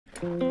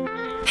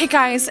Hey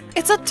guys,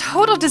 it's a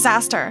total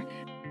disaster.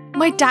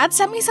 My dad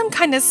sent me some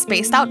kind of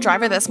spaced out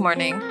driver this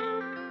morning.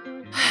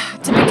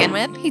 To begin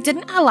with, he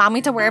didn't allow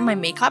me to wear my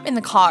makeup in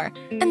the car,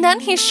 and then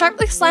he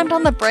sharply slammed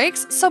on the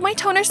brakes so my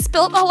toner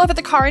spilled all over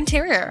the car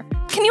interior.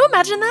 Can you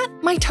imagine that?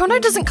 My toner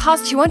doesn't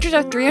cost 200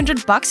 or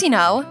 300 bucks, you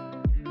know.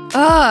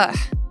 Ugh.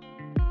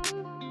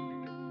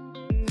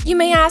 You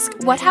may ask,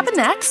 what happened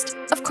next?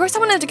 Of course I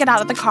wanted to get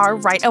out of the car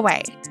right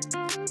away.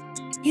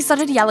 He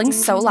started yelling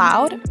so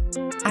loud.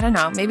 I don't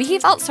know, maybe he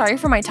felt sorry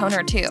for my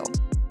toner too.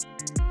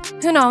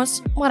 Who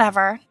knows?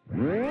 Whatever.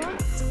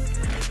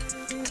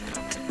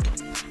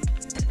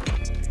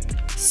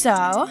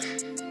 So…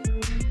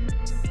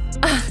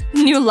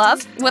 new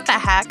love? What the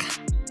heck?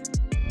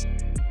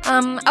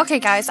 Okay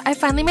guys, I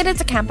finally made it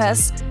to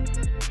campus.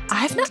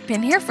 I've not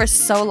been here for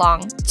so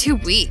long. 2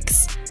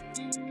 weeks.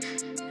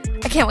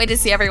 I can't wait to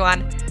see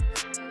everyone.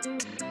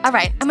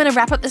 Alright, I'm gonna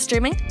wrap up the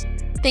streaming.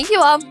 Thank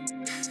you all.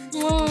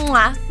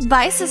 Mwah.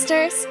 Bye,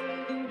 sisters.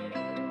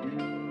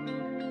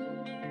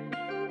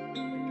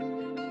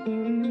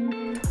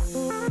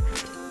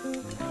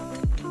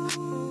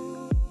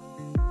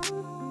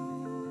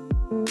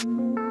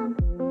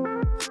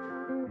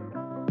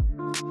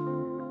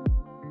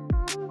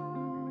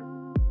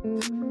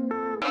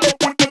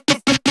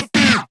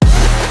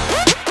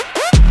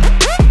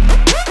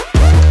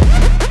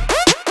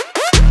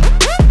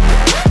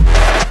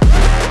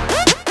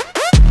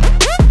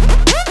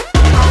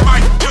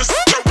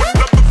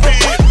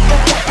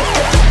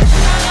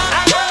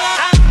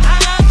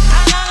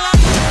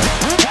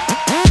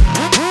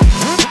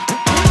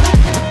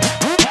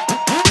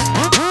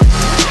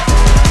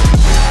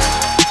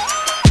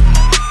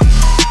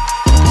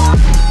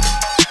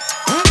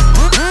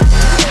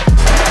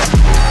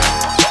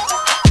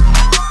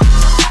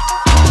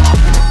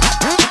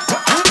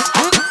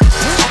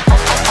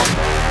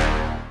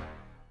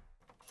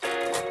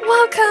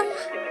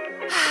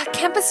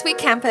 Sweet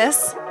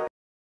campus.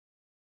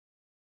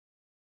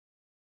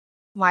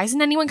 Why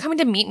isn't anyone coming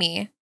to meet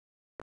me?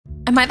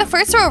 Am I the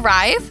first to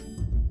arrive?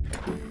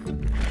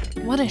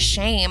 What a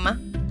shame.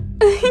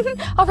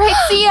 Alright,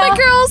 see ya! My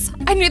girls!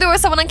 I knew there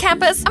was someone on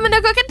campus. I'm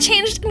gonna go get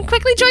changed and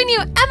quickly join you.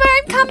 Emma,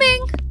 I'm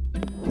coming!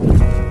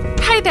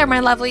 Hi there,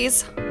 my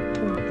lovelies.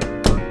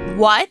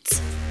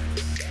 What?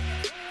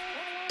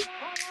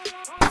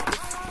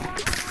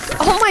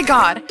 Oh my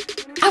god.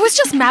 I was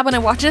just mad when I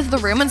walked into the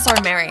room and saw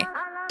Mary.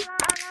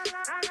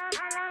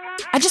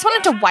 I just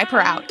wanted to wipe her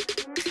out.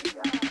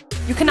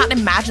 You cannot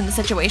imagine the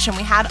situation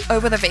we had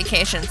over the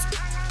vacations.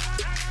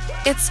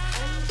 It's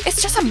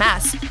just a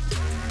mess.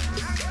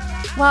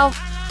 Well,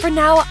 for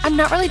now, I'm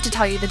not ready to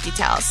tell you the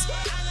details.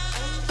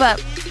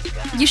 But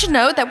you should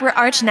know that we're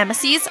arch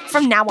nemesis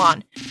from now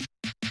on.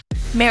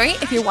 Mary,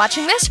 if you're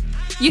watching this,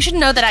 you should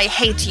know that I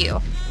hate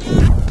you.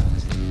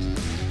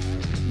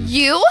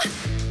 You?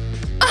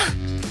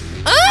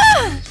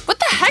 What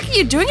the heck are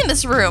you doing in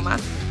this room?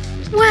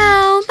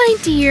 Well, my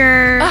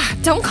dear…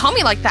 don't call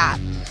me like that.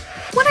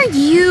 What are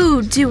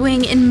you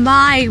doing in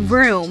my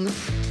room?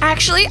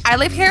 Actually, I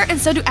live here and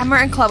so do Emma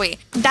and Chloe.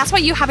 That's why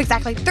you have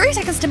exactly 3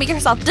 seconds to make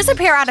yourself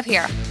disappear out of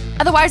here.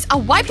 Otherwise, I'll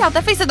wipe you off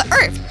the face of the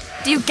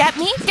earth. Do you get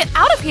me? Get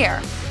out of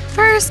here.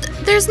 First,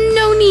 there's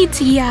no need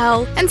to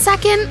yell. And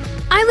second,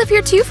 I live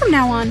here too from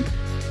now on.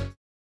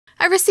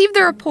 I received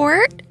the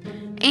report,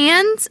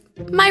 and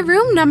my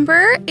room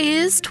number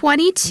is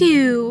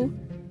 22.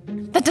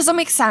 That doesn't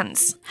make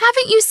sense.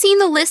 Haven't you seen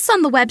the lists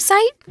on the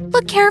website?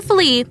 Look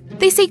carefully.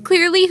 They say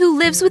clearly who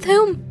lives with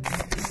whom.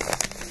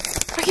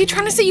 Are you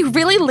trying to say you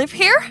really live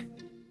here?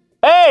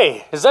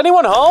 Hey, is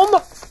anyone home?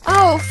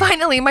 Oh,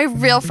 finally, my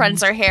real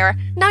friends are here.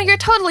 Now you're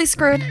totally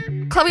screwed.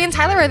 Chloe and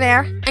Tyler are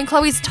there, and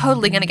Chloe's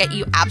totally gonna get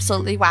you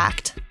absolutely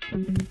whacked.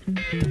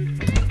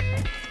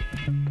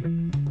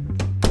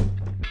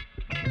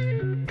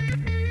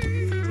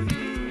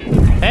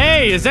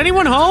 Hey, is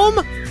anyone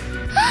home?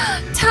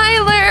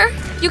 Tyler!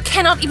 You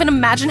cannot even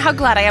imagine how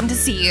glad I am to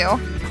see you.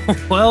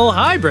 Well,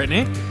 hi,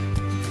 Brittany.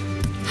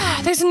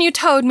 There's a new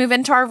toad move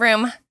into our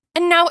room.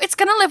 And now it's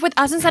gonna live with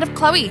us instead of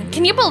Chloe.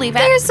 Can you believe it?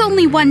 There's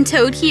only one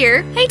toad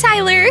here. Hey,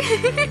 Tyler.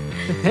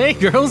 Hey,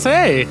 girls,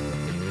 hey.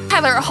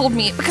 Tyler, hold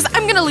me, because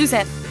I'm gonna lose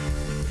it.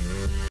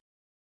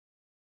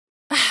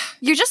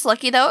 You're just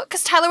lucky, though,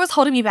 because Tyler was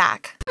holding me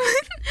back.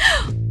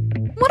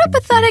 What a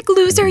pathetic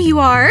loser you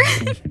are.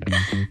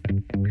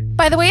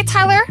 By the way,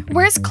 Tyler,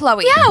 where's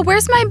Chloe? Yeah,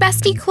 where's my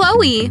bestie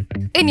Chloe?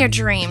 In your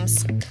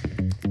dreams.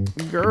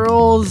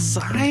 Girls,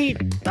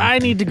 I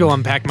need to go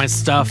unpack my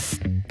stuff.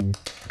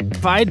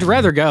 I'd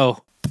rather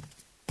go.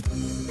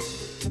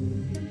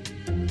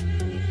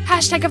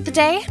 Hashtag of the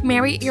day,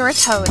 Mary, you're a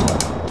toad.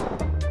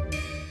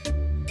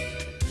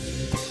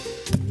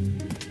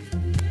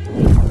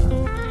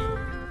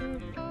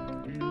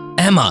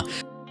 Emma,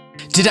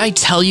 did I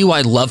tell you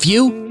I love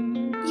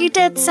you? You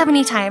did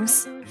 70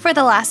 times for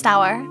the last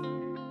hour.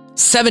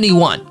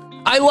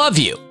 71. I love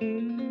you.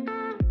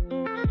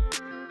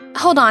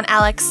 Hold on,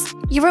 Alex.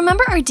 You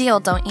remember our deal,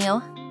 don't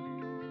you?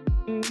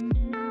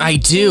 I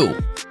do.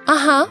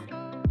 Uh-huh.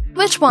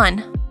 Which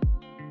one?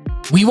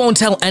 We won't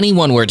tell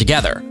anyone we're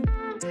together.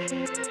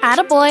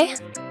 Attaboy.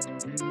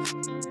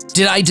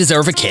 Did I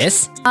deserve a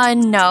kiss?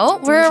 No,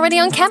 we're already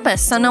on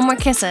campus, so no more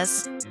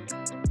kisses.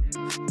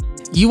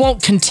 You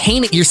won't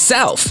contain it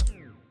yourself.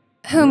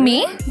 Who,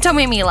 me? Don't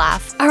make me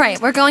laugh. All right,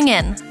 we're going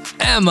in.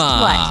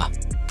 Emma! What?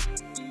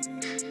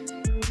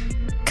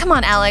 Come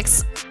on,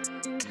 Alex.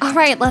 All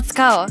right, let's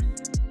go.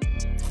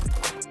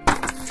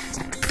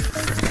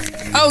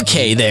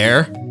 Okay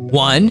there.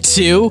 1,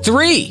 2,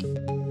 3.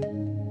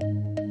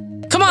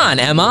 Come on,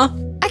 Emma.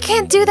 I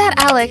can't do that,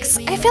 Alex.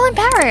 I feel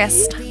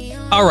embarrassed.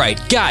 All right,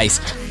 guys,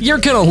 you're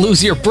gonna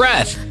lose your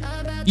breath.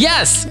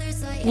 Yes,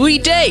 we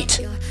date.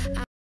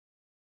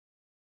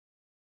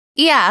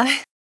 Yeah.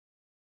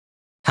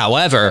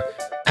 However,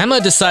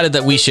 Emma decided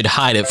that we should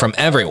hide it from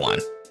everyone.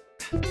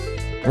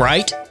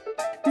 Right?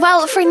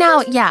 Well, for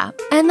now, yeah.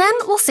 And then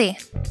we'll see.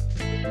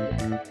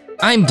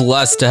 I'm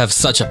blessed to have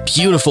such a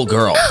beautiful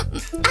girl.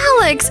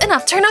 Alex,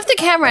 enough. Turn off the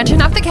camera.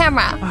 Turn off the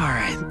camera. All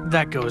right,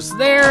 that goes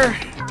there.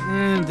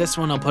 And this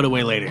one I'll put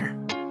away later.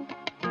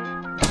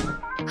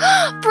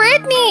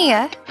 Britney!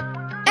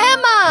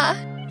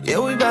 Emma! Yeah,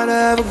 we about to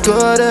have a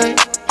good day.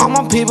 All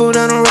my people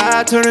down the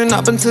ride, turning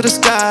up into the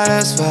sky,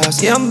 that's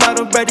fast. Yeah, I'm about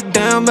to break it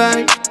down,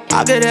 babe.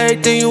 I'll get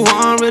everything you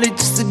want, really,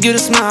 just to get a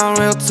smile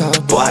real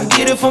tough. Boy, I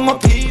get it from my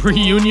people.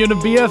 Reunion of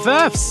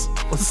BFFs.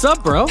 What's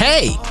up, bro?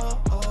 Hey,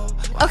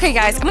 Okay,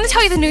 guys, I'm gonna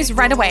tell you the news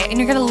right away, and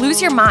you're gonna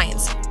lose your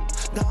minds.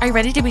 Are you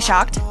ready to be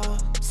shocked?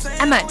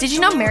 Emma, did you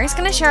know Mary's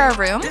gonna share a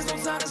room?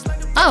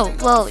 Oh,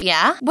 well,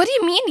 yeah. What do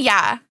you mean,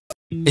 yeah?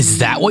 is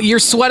that what you're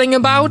sweating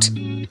about?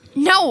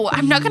 No,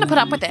 I'm not gonna put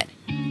up with it.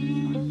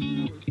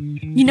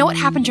 You know what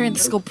happened during the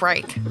school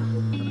break?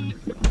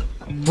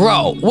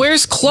 Bro,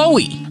 where's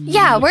Chloe?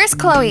 Yeah, where's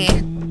Chloe?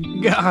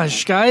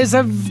 Gosh, guys,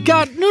 I've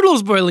got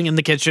noodles boiling in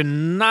the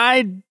kitchen.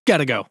 I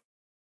gotta go.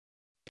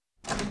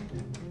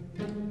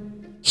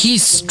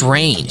 He's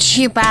strange.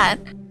 You bet.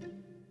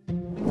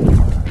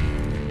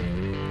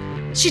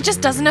 She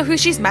just doesn't know who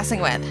she's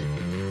messing with.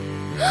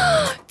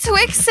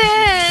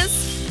 Twixes!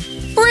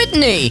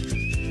 Britney!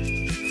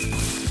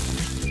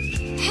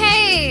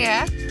 Hey!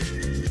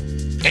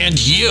 And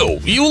you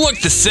look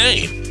the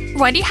same.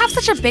 Why do you have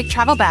such a big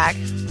travel bag?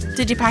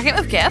 Did you pack it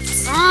with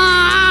gifts?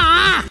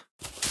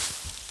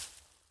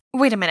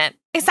 Wait a minute.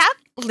 Is that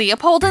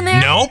Leopold in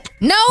there? Nope.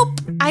 Nope!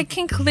 I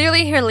can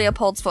clearly hear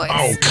Leopold's voice.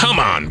 Oh, come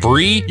on,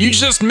 Bree. You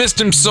just missed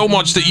him so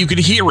much that you could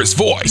hear his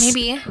voice.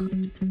 Maybe.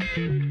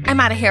 I'm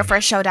out of here for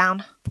a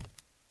showdown.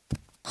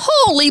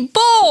 Holy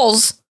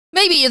balls!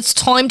 Maybe it's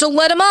time to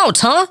let him out,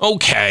 huh?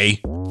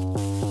 Okay.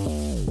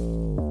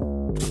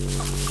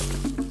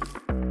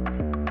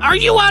 Are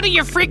you out of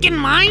your freaking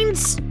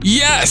minds?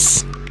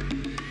 Yes.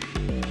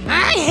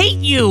 I hate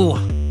you.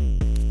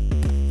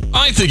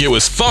 I think it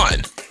was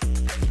fun.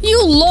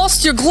 You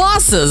lost your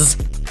glasses!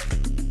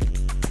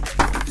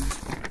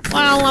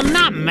 Well, I'm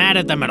not mad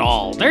at them at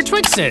all. They're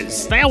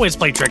Twixes. They always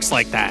play tricks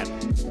like that.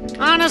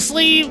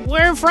 Honestly,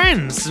 we're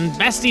friends, and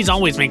besties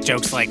always make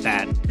jokes like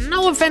that.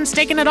 No offense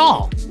taken at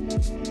all.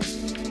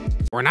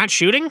 We're not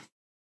shooting?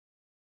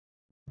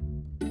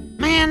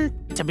 Man,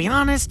 to be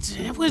honest,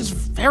 it was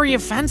very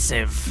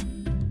offensive.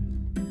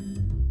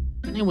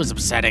 It was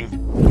upsetting.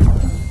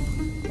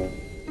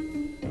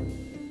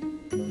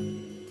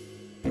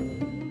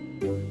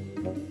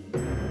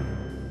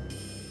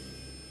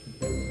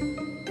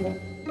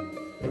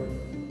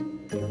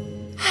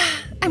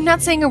 I'm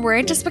not saying a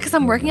word just because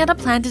I'm working out a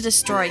plan to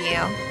destroy you.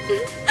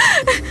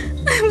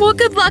 Well,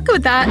 good luck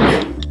with that.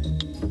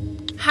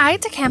 Hi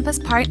to Campus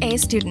Part A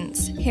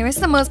students. Here is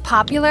the most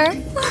popular...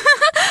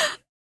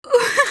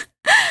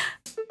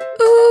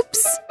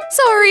 Oops.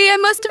 Sorry, I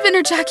must have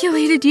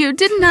interjaculated you,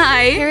 didn't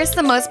I? Here is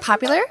the most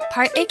popular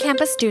Part A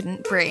campus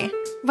student, Bree.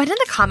 Write in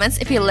the comments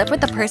if you live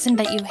with the person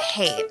that you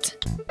hate.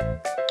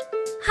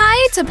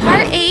 Hi to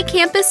Part A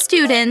campus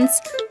students.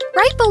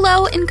 Write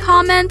below in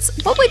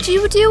comments, what would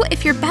you do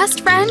if your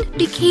best friend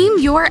became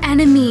your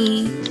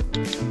enemy?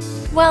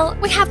 Well,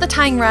 we have the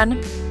tying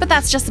run, but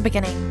that's just the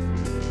beginning.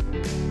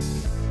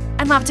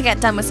 I'd love to get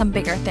done with some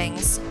bigger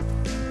things.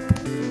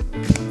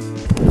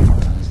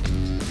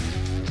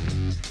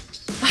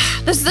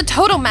 This is a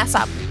total mess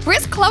up.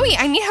 Where's Chloe?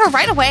 I need her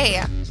right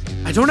away.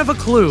 I don't have a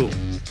clue.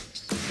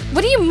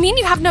 What do you mean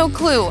you have no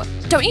clue?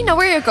 Don't you know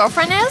where your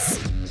girlfriend is?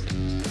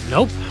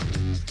 Nope.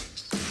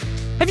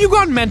 Have you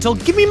gone mental?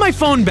 Give me my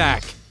phone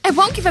back. I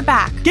won't give it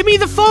back. Give me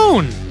the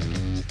phone.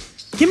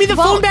 Give me the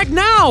Well, phone back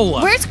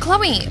now. Where's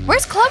Chloe?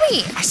 Where's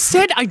Chloe? I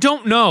said I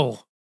don't know.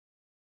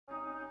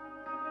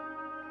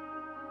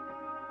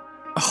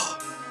 Oh,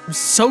 I'm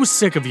so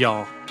sick of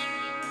y'all.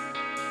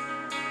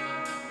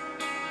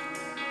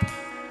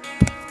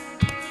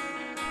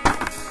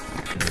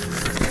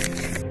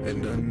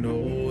 And I know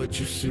what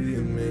you see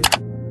in me.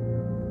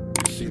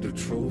 You see the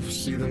truth,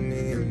 see the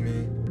me in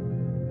me.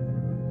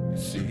 You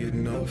see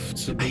enough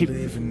to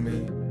believe in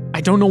me.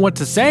 I don't know what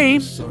to say.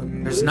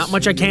 There's not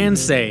much I can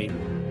say.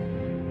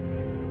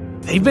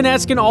 They've been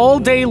asking all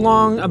day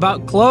long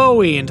about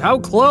Chloe and how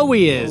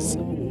Chloe is.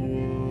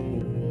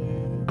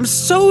 I'm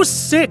so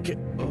sick.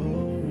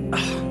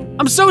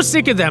 I'm so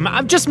sick of them.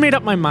 I've just made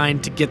up my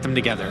mind to get them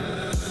together.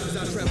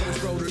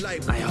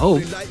 I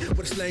hope.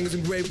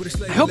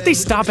 I hope they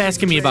stop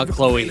asking me about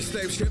Chloe.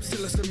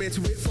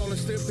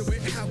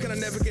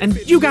 And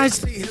you guys,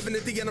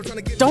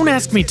 don't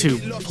ask me to,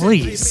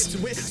 please.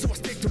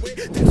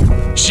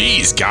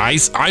 Jeez,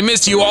 guys, I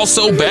missed you all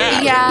so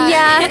bad.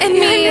 Yeah, and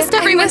me. I missed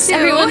everyone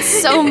too.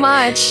 so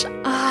much.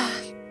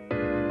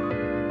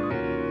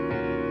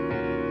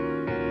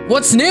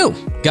 What's new?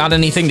 Got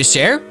anything to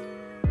share?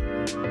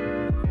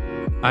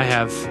 I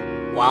have.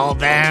 Well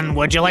then,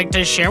 would you like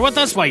to share with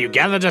us why you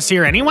gathered us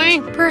here anyway?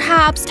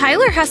 Perhaps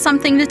Tyler has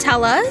something to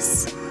tell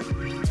us.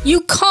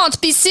 You can't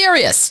be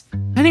serious.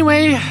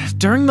 Anyway,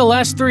 during the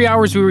last 3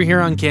 hours we were here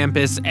on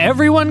campus,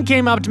 everyone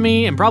came up to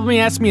me and probably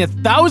asked me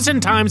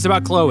 1,000 times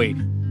about Chloe.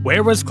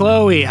 Where was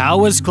Chloe? How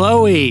was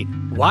Chloe?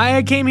 Why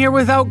I came here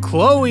without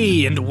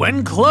Chloe, and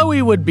when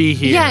Chloe would be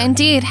here. Yeah,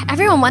 indeed.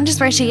 Everyone wonders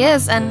where she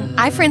is, and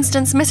I, for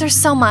instance, miss her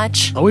so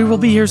much. Chloe will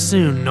be here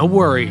soon, no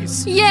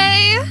worries.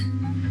 Yay!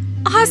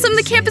 Awesome,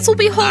 the campus will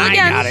be whole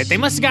again. I got it. They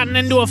must have gotten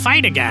into a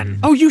fight again.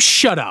 Oh, you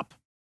shut up.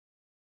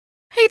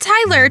 Hey,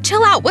 Tyler,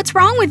 chill out. What's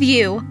wrong with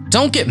you?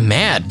 Don't get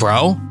mad,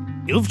 bro.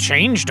 You've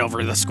changed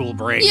over the school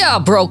break. Yeah,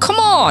 bro, come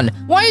on.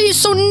 Why are you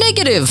so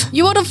negative?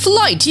 You had a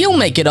flight. You'll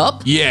make it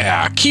up.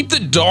 Yeah, keep the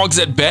dogs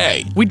at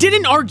bay. We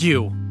didn't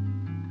argue.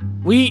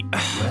 We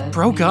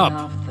broke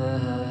up.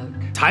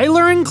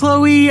 Tyler and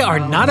Chloe are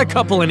not a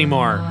couple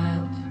anymore.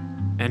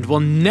 And will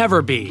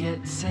never be.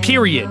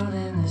 Period.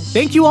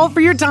 Thank you all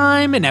for your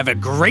time and have a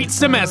great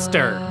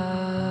semester.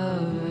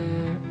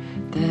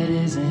 That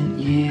isn't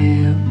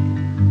you.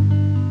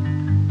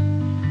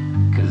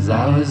 'Cause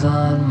I was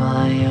on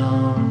my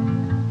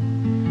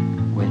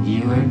own when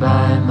you were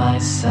by my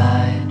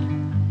side.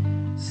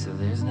 So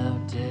there's no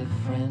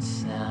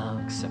difference now,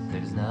 except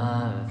there's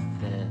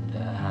nothing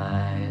to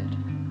hide.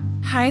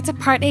 Hi to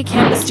PartA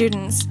campus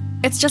students.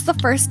 It's just the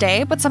first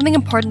day, but something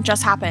important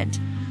just happened.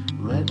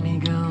 Let me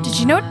go. Did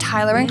you know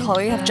Tyler and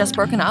Chloe have just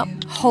broken up?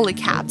 Holy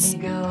cats.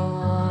 Go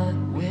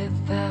on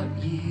without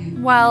you.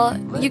 Well,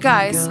 you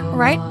guys,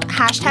 write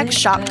hashtag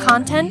shocked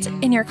content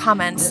in your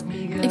comments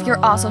if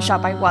you're also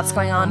shocked by what's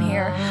going on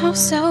here. How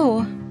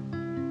so?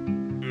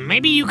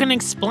 Maybe you can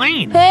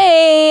explain.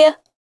 Hey!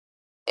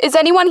 Is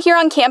anyone here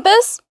on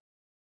campus?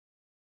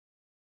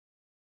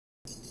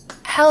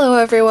 Hello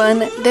everyone,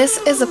 this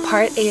is a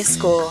PartA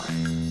school.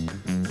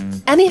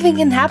 Anything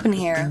can happen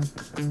here.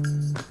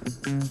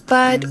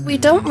 But we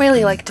don't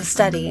really like to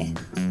study.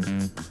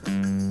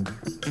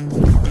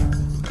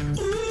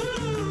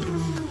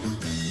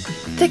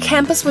 The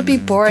campus would be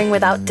boring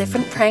without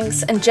different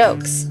pranks and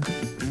jokes.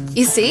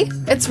 You see,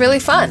 it's really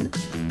fun.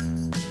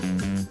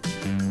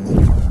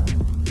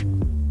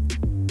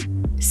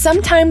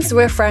 Sometimes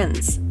we're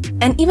friends,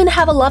 and even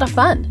have a lot of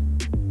fun.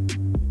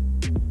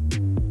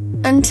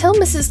 Until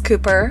Mrs.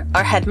 Cooper,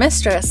 our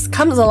headmistress,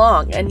 comes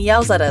along and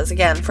yells at us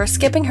again for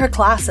skipping her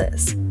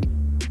classes.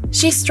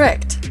 She's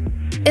strict.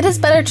 It is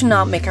better to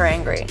not make her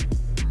angry.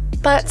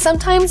 But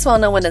sometimes while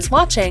no one is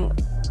watching,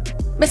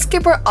 Miss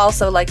Cooper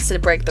also likes to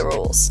break the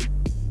rules.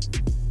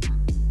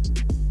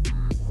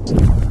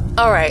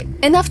 Alright,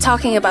 enough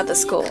talking about the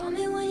school.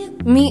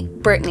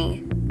 Meet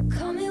Britney,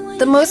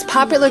 the most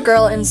popular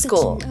girl in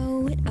school.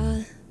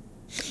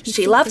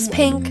 She loves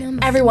pink,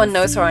 everyone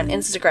knows her on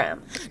Instagram.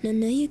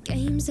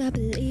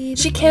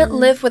 She can't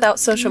live without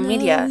social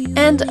media,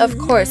 and of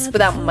course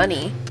without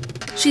money.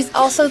 She's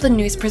also the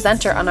news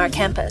presenter on our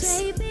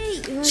campus.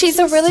 She's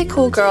a really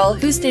cool girl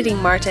who's dating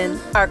Martin,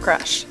 our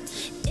crush.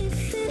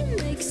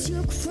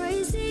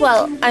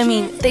 Well, I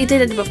mean, they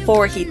did it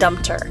before he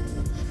dumped her.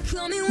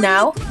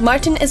 Now,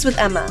 Martin is with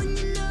Emma,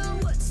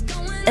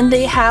 and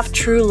they have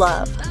true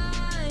love.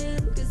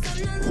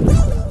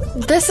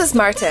 This is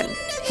Martin.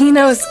 He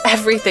knows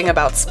everything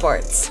about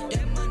sports.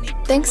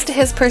 Thanks to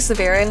his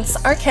perseverance,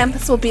 our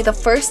campus will be the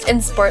first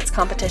in sports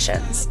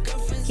competitions.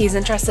 He's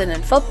interested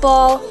in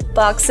football,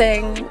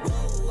 boxing,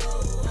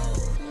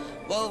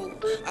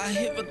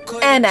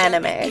 and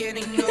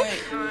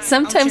anime.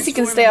 Sometimes he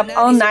can stay up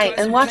all night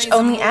and watch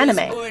only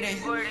anime.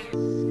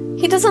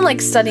 He doesn't like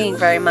studying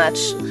very much.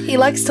 He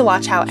likes to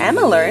watch how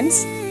Emma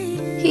learns.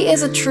 He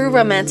is a true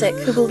romantic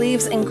who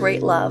believes in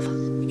great love.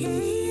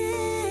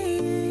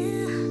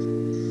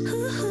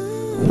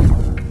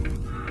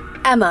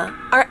 Emma,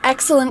 our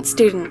excellent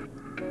student.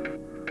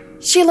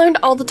 She learned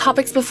all the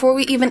topics before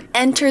we even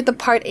entered the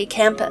PartA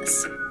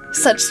campus.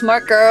 Such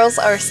smart girls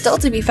are still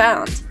to be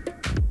found.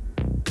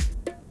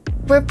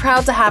 We're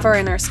proud to have her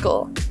in our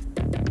school.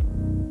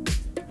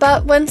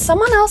 But when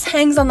someone else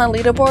hangs on the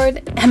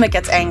leaderboard, Emma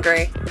gets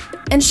angry,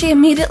 and she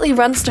immediately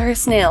runs to her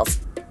snails,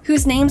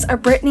 whose names are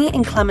Britney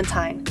and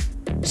Clementine.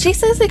 She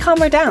says they calm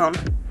her down.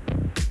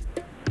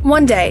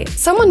 One day,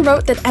 someone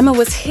wrote that Emma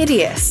was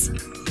hideous.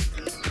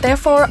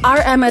 Therefore, our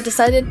Emma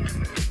decided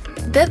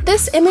that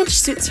this image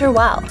suits her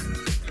well.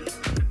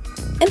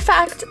 In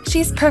fact,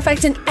 she's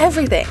perfect in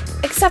everything,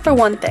 except for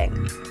one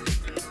thing.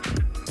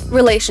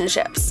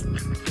 Relationships.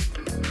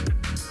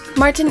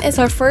 Martin is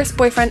her first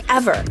boyfriend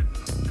ever.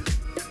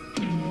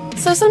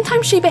 So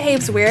sometimes she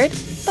behaves weird,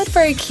 but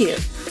very cute.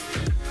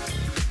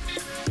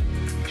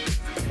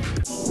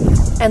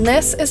 And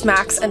this is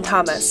Max and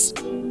Thomas.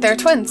 They're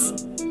twins.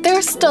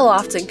 They're still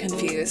often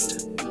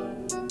confused.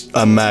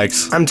 I'm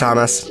Max. I'm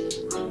Thomas.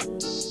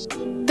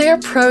 They're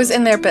pros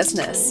in their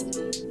business.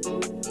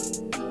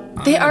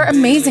 They are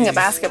amazing at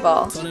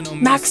basketball.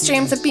 Max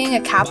dreams of being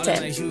a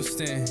captain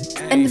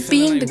and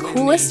being the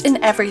coolest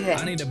in everything.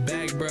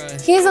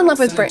 He is in love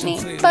with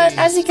Britney, but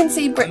as you can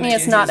see, Britney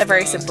is not a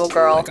very simple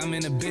girl.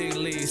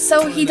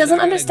 So he doesn't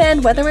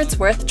understand whether it's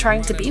worth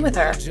trying to be with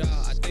her.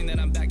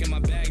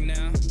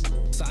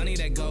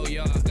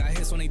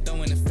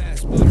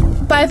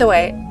 By the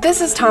way, this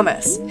is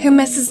Thomas, who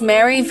misses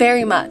Mary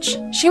very much.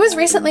 She was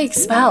recently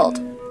expelled,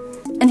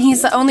 and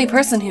he's the only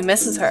person who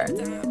misses her.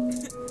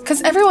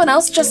 Because everyone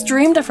else just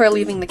dreamed of her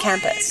leaving the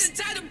campus.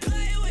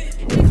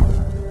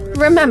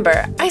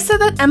 Remember, I said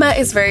that Emma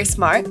is very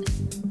smart.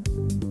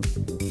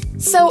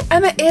 So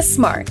Emma is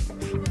smart.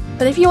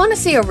 But if you want to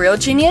see a real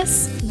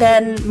genius,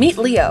 then meet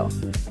Leo.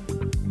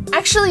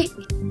 Actually,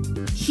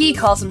 he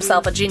calls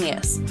himself a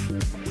genius.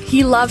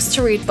 He loves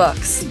to read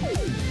books.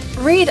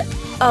 Read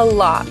a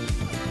lot.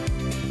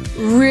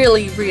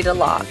 Really read a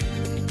lot.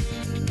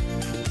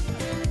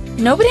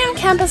 Nobody on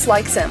campus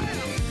likes him.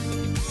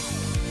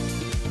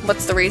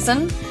 What's the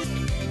reason?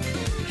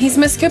 He's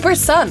Miss Cooper's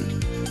son.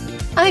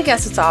 I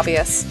guess it's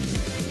obvious.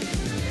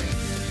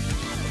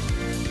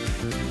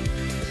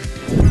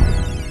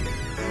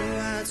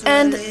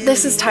 And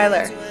this is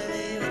Tyler.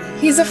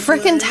 He's a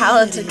frickin'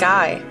 talented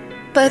guy,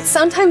 but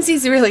sometimes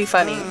he's really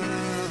funny.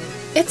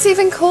 It's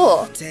even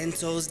cool.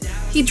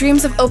 He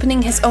dreams of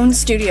opening his own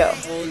studio.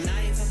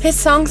 His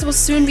songs will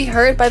soon be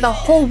heard by the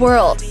whole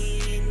world.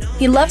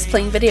 He loves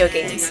playing video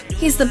games.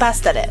 He's the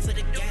best at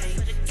it.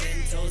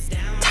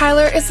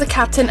 Tyler is the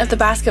captain of the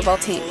basketball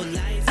team.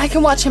 I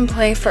can watch him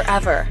play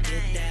forever.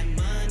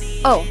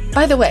 Oh,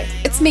 by the way,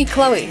 it's me,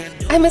 Chloe.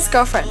 I'm his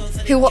girlfriend,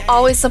 who will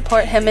always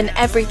support him in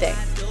everything.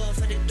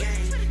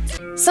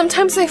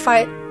 Sometimes they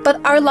fight,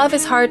 but our love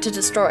is hard to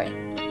destroy.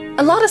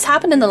 A lot has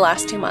happened in the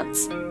last 2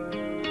 months.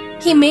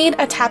 He made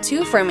a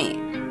tattoo for me,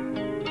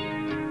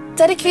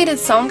 dedicated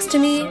songs to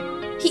me.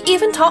 He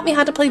even taught me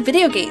how to play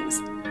video games.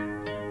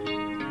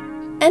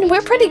 And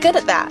we're pretty good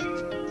at that.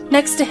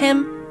 Next to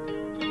him,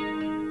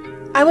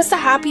 I was the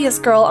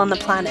happiest girl on the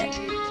planet.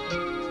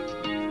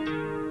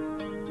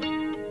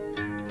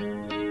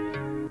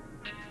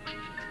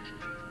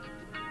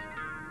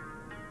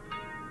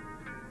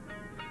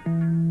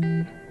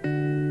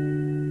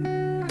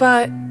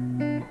 But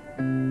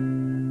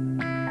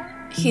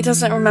he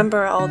doesn't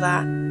remember all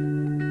that.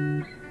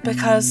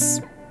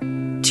 Because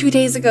 2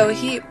 days ago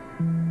he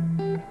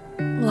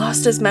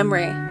lost his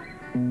memory.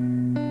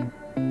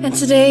 And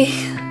today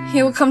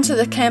he will come to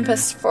the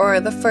campus for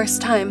the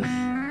first time.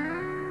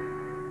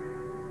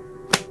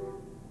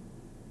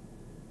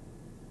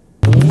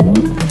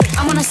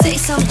 I wanna say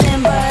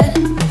something, but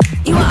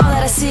you are all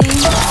that I see.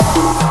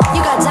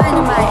 You got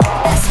dynamite,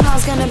 that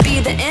smells gonna be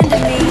the end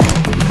of me.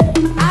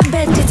 I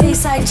bet it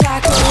tastes like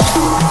chocolate.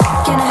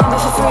 Can I have it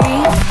for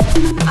free?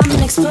 I'm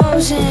an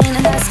explosion,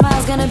 and that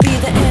smile's gonna be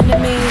the end of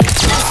me.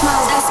 That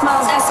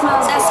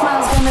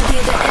smile's gonna be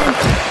the end.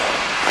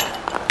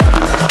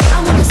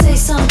 I wanna say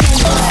something,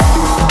 but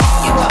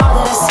you are all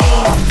that I see.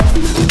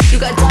 You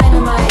got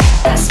dynamite,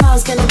 that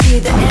smile's gonna be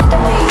the end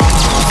of me.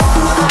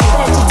 I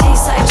bet it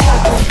tastes like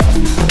chocolate.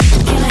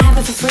 Can I have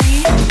it for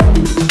free?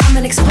 I'm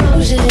an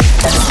explosion,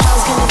 that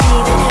smile's gonna be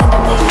the end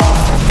of me.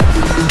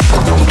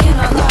 You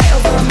cannot lie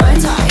over my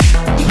tie.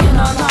 You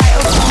cannot lie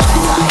over my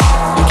tie.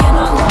 You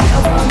cannot lie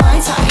over my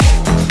tie.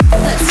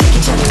 Let's take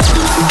each other out.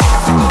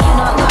 You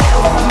cannot lie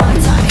over my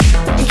tie.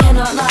 You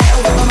cannot lie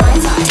over my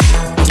tie.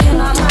 You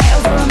cannot lie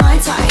over my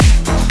tie.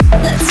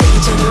 Let's take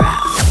each other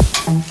out.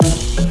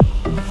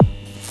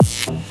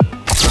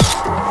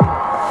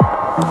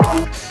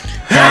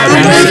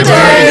 Happy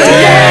birthday!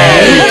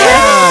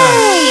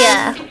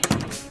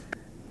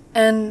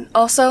 And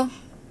also,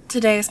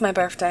 today is my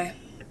birthday.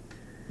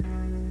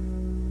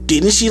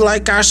 Didn't she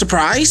like our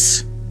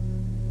surprise?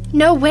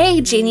 No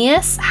way,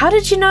 genius. How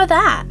did you know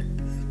that?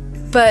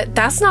 But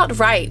that's not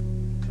right.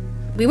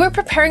 We were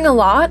preparing a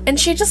lot and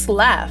she just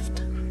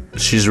left.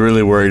 She's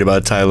really worried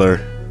about Tyler.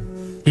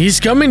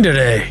 He's coming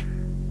today.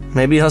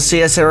 Maybe he'll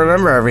see us and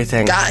remember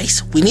everything.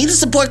 Guys, we need to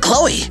support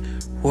Chloe.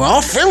 We're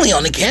all friendly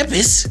on the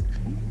campus.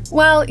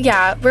 Well,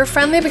 yeah, we're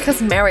friendly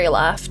because Mary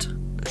left.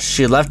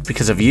 She left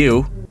because of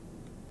you.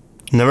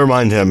 Never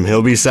mind him.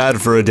 He'll be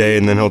sad for a day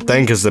and then he'll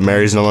thank us that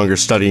Mary's no longer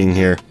studying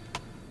here.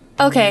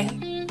 Okay,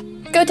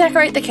 go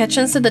decorate the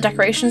kitchen so the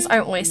decorations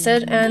aren't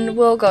wasted, and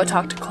we'll go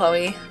talk to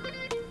Chloe.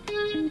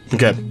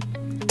 Okay,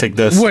 take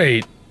this.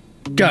 Wait.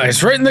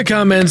 Guys, write in the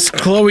comments,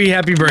 Chloe,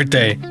 happy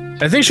birthday.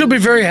 I think she'll be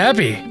very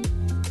happy.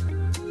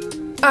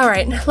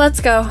 Alright,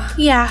 let's go.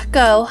 Yeah,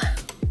 go.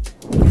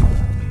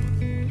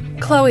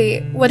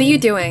 Chloe, what are you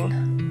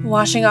doing?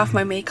 Washing off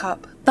my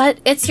makeup. But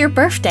it's your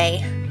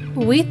birthday.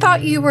 We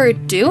thought you were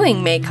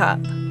doing makeup.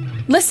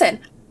 Listen,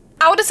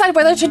 I'll decide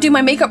whether to do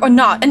my makeup or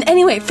not, and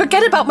anyway,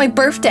 forget about my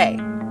birthday.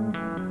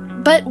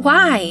 But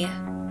why?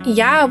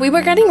 Yeah, we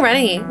were getting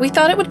ready. We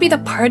thought it would be the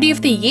party of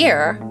the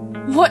year.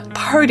 What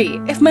party?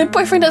 If my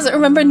boyfriend doesn't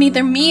remember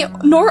neither me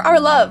nor our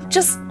love,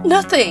 just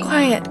nothing.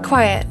 Quiet,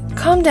 quiet.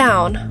 Calm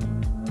down.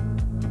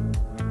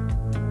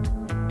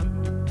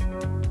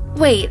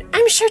 Wait,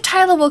 I'm sure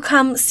Tyler will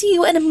come, see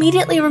you, and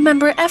immediately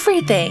remember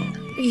everything.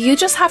 You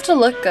just have to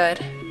look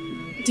good.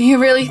 Do you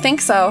really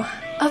think so?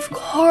 Of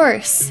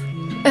course.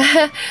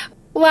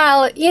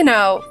 Well, you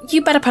know,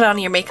 you better put on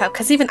your makeup,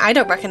 because even I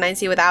don't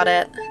recognize you without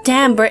it.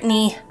 Damn,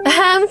 Britney.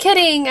 I'm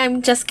kidding,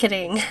 I'm just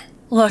kidding.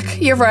 Look,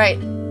 you're right.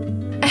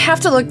 I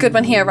have to look good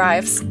when he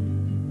arrives.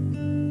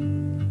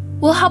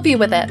 We'll help you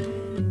with it.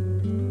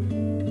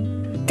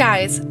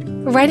 Guys,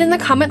 write in the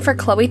comment for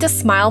Chloe to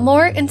smile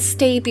more and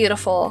stay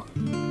beautiful.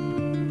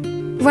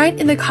 Write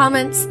in the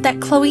comments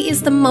that Chloe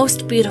is the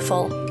most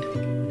beautiful.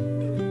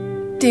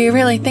 Do you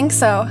really think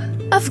so?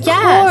 Of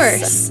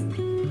course!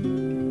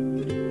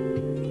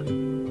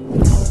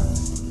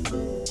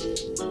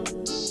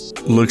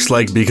 Looks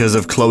like because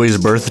of Chloe's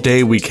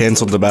birthday, we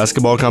canceled the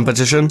basketball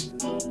competition.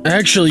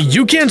 Actually,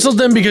 you canceled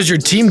them because your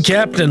team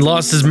captain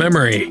lost his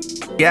memory.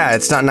 Yeah,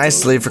 it's not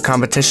nice to leave for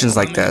competitions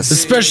like this.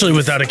 Especially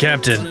without a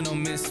captain.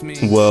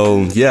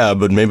 Well, yeah,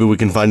 but maybe we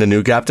can find a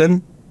new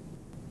captain?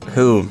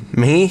 Who,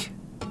 me?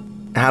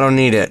 I don't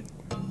need it.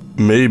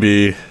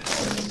 Maybe.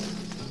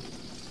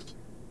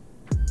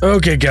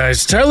 Okay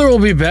guys, Tyler will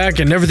be back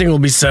and everything will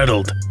be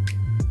settled.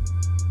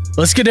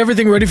 Let's get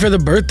everything ready for the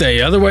birthday,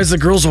 otherwise the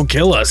girls will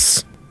kill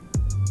us.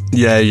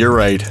 Yeah, you're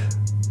right.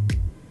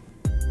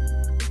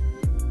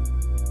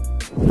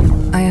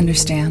 I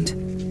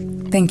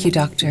understand. Thank you,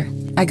 Doctor.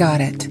 I got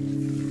it.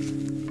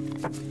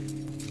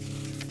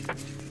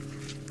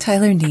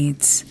 Tyler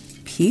needs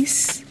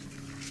peace,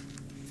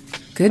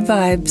 good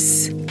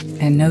vibes,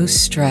 and no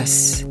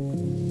stress.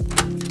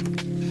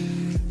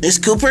 Miss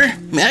Cooper,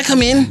 may I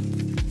come in?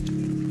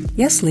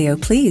 Yes, Leo,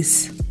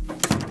 please.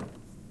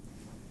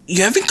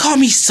 You haven't called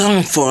me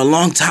son for a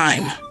long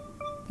time.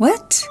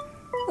 What?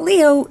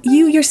 Leo,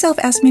 you yourself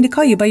asked me to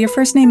call you by your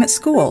first name at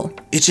school.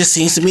 It just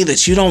seems to me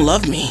that you don't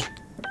love me.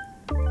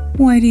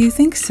 Why do you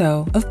think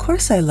so? Of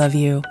course I love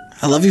you.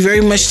 I love you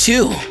very much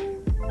too.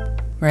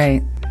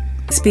 Right.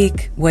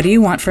 Speak. What do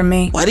you want from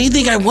me? Why do you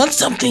think I want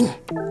something?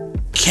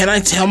 Can I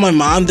tell my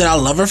mom that I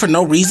love her for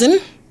no reason?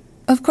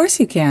 Of course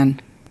you can.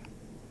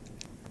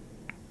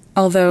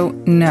 Although,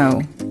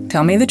 no.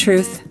 Tell me the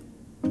truth.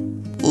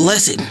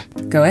 Listen.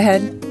 Go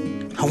ahead.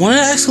 I want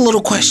to ask a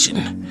little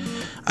question.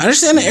 I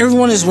understand that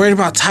everyone is worried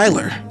about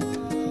Tyler.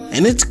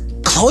 And it's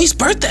Chloe's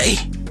birthday.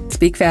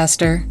 Speak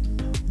faster.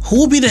 Who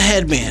will be the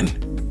head man?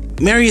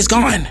 Mary is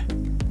gone.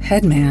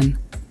 Head man.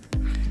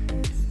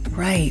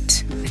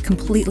 Right. I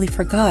completely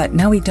forgot.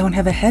 Now we don't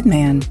have a head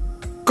man.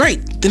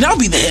 Great. Then I'll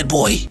be the head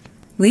boy.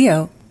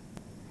 Leo,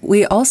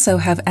 we also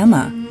have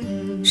Emma.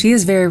 She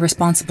is very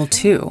responsible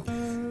too.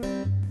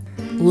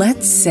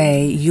 Let's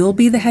say you'll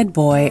be the head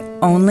boy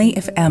only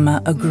if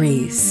Emma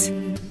agrees.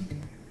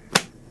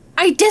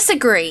 I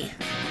disagree.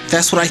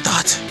 That's what I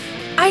thought.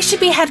 I should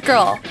be head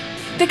girl.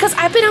 Because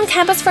I've been on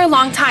campus for a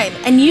long time,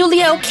 and you,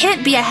 Leo,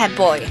 can't be a head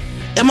boy.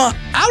 Emma,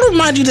 I'll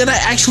remind you that I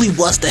actually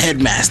was the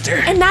headmaster.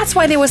 And that's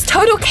why there was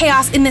total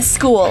chaos in this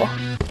school.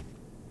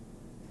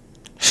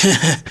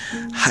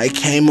 I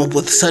came up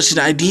with such an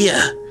idea.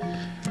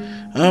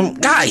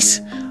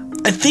 Guys,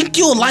 I think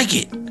you'll like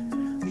it.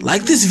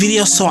 Like this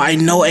video so I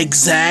know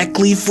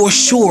exactly for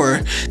sure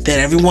that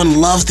everyone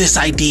loves this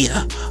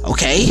idea,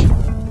 okay?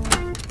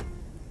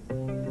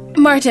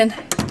 Martin,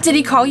 did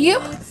he call you?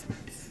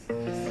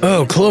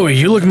 Oh, Chloe,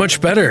 you look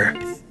much better.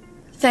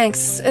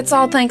 Thanks. It's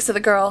all thanks to the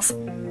girls.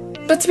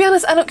 But to be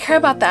honest, I don't care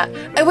about that.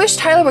 I wish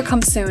Tyler would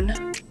come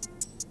soon.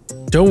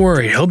 Don't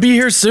worry, he'll be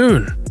here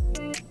soon.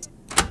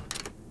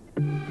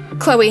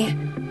 Chloe,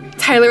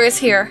 Tyler is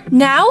here.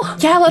 Now?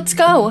 Yeah, let's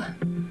go.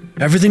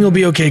 Everything will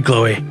be okay,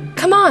 Chloe.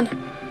 Come on.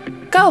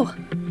 Go.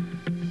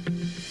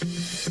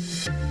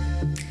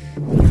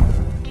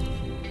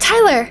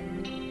 Tyler,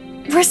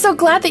 we're so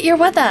glad that you're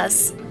with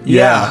us.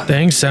 Yeah.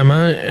 Thanks,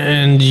 Emma.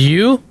 And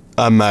you?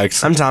 I'm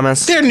Max. I'm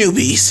Thomas. They're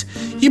newbies.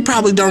 You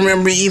probably don't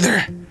remember me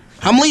either.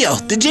 I'm Leo,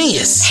 the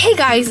genius. Hey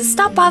guys,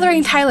 stop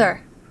bothering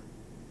Tyler.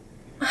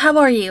 How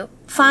are you?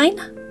 Fine?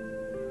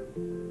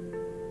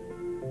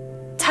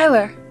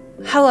 Tyler,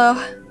 hello.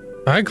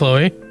 Hi,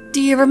 Chloe.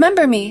 Do you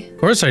remember me? Of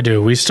course I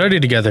do. We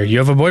studied together. You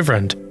have a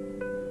boyfriend.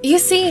 You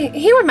see,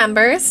 he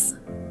remembers.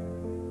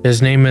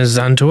 His name is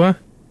Antua?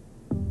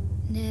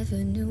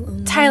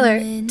 Tyler,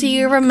 do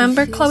you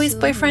remember Chloe's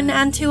boyfriend,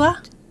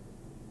 Antua?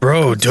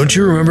 Bro, don't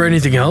you remember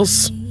anything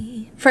else?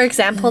 For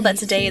example, that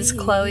today is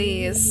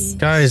Chloe's...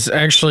 Guys,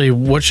 actually,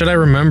 what should I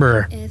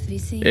remember?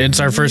 It's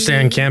our first day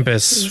on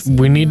campus.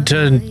 We need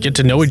to get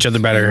to know each other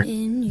better.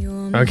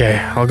 Okay,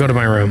 I'll go to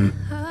my room.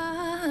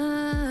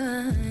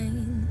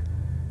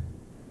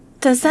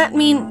 Does that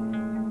mean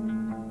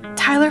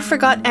Tyler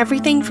forgot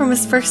everything from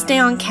his first day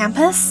on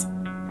campus?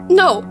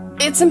 No,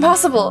 it's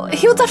impossible.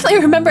 He'll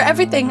definitely remember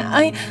everything.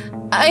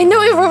 I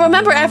know he will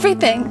remember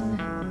everything.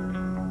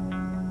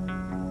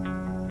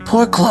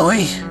 Poor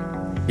Chloe.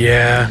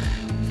 Yeah.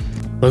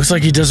 Looks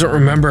like he doesn't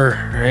remember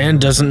and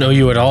doesn't know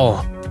you at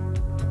all.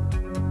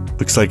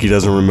 Looks like he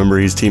doesn't remember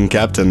he's team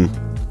captain.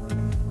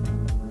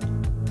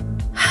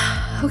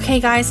 Okay,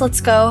 guys,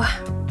 let's go.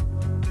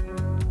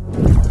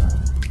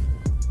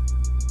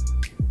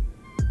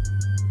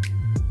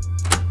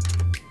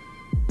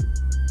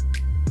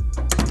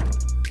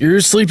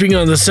 You're sleeping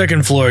on the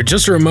second floor,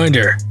 just a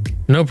reminder.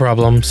 No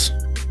problems.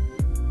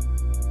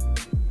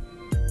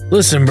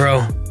 Listen,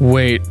 bro.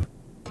 Wait.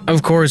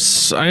 Of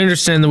course, I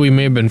understand that we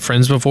may have been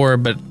friends before,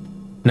 but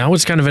now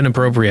it's kind of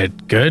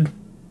inappropriate. Good?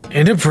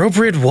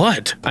 Inappropriate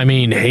what? I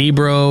mean, hey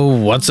bro,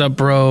 what's up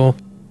bro?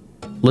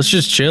 Let's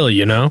just chill,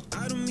 you know?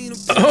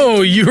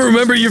 Oh, you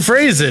remember your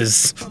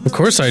phrases! Of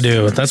course I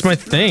do, that's my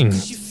thing.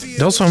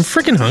 And also, I'm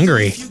freaking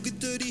hungry.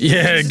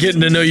 Yeah,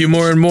 getting to know you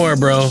more and more,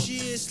 bro.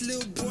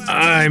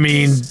 I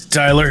mean,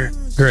 Tyler.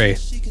 Great.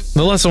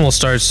 The lesson will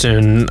start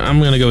soon.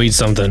 I'm gonna go eat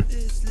something.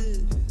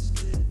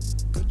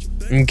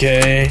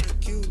 Okay.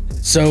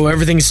 So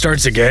everything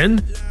starts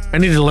again? I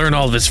need to learn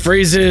all of his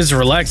phrases,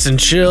 relax and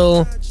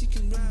chill.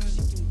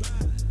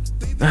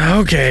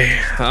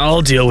 Okay,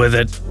 I'll deal with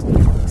it.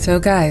 So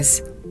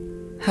guys,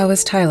 how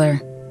is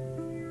Tyler?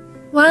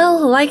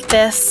 Well, like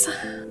this.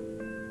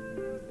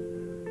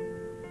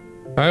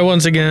 Hi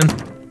once again.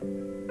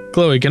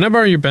 Chloe, can I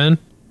borrow your pen?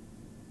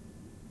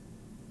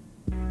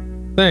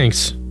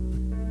 Thanks.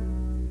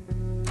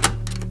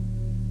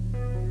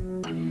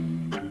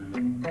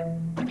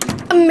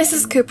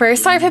 Mrs. Cooper,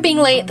 sorry for being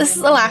late. This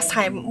is the last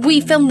time.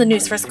 We filmed the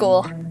news for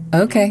school.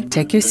 Okay,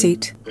 take your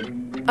seat.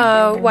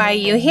 Why are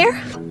you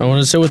here? I want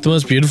to sit with the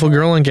most beautiful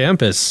girl on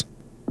campus.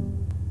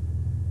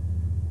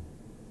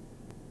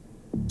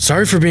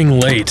 Sorry for being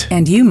late.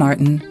 And you,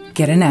 Martin,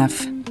 get an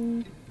F.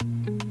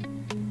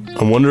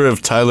 I wonder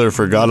if Tyler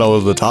forgot all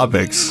of the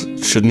topics.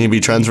 Shouldn't he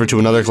be transferred to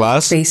another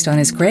class? Based on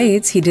his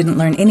grades, he didn't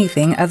learn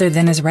anything other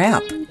than his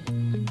rap.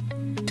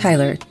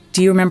 Tyler,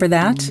 do you remember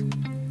that?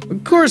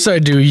 Of course I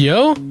do,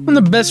 yo. I'm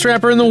the best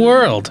rapper in the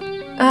world.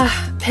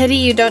 Pity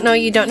you don't know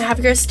you don't have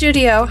your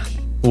studio.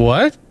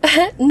 What?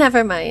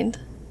 Never mind.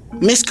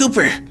 Miss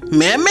Cooper,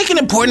 may I make an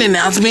important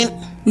announcement?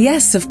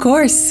 Yes, of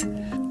course.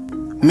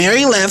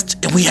 Mary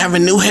left and we have a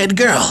new head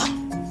girl.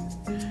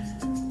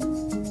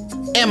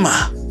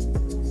 Emma.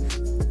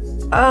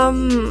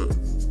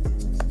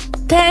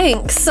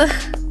 Thanks.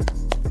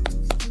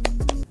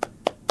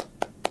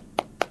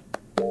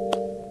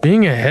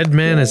 Being a head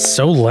man is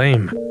so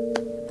lame.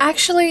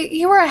 Actually,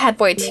 you were a head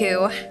boy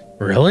too.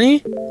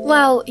 Really?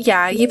 Well,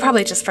 yeah, you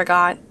probably just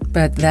forgot.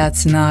 But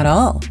that's not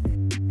all.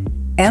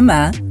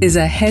 Emma is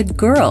a head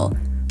girl,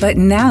 but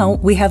now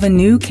we have a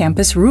new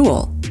campus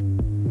rule.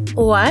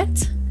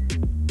 What?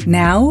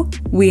 Now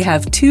we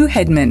have two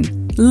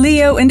headmen,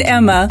 Leo and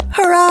Emma.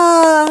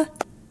 Hurrah!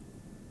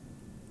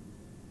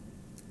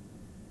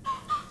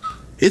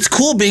 It's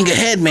cool being a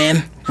head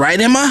man, right,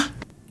 Emma?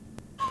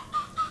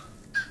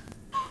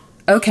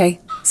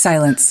 Okay,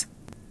 silence.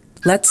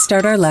 Let's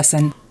start our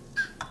lesson.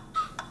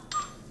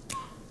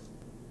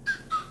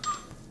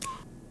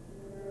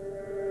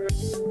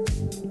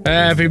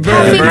 Happy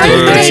birthday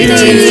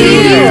to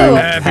you!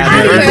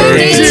 Happy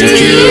birthday to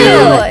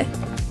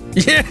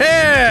you!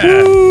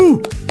 Yeah!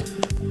 Woo!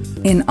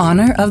 In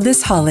honor of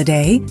this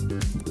holiday,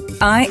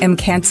 I am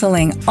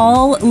canceling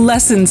all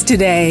lessons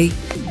today.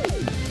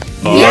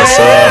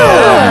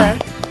 Yeah!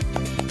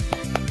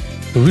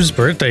 Whose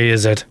birthday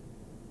is it?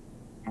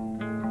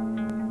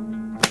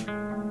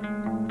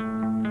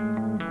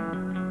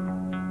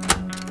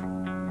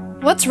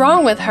 What's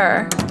wrong with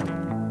her?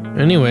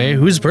 Anyway,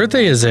 whose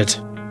birthday is it?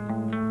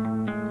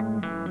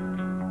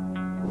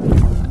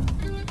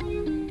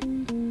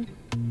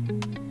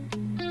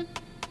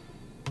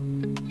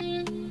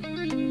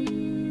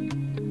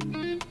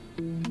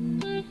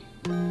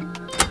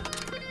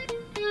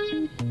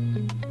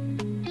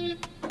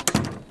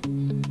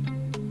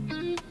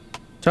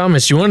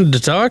 Thomas, you wanted to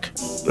talk?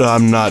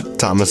 I'm not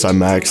Thomas, I'm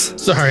Max.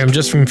 Sorry, I'm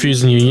just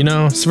confusing you, you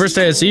know? It's the first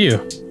day I see you.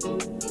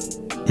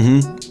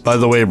 By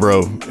the way,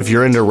 bro, if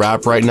you're into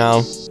rap right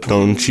now,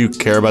 don't you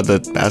care about the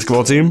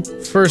basketball team?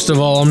 First of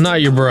all, I'm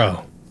not your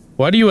bro.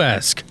 Why do you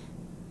ask?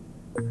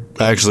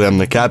 Actually, I'm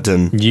the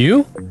captain.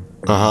 You?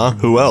 Uh-huh,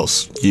 who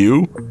else?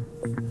 You?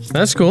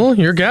 That's cool,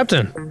 you're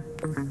captain.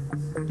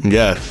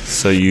 Yeah,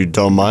 so you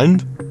don't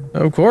mind?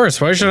 Of course,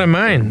 why should I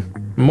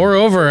mind?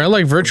 Moreover, I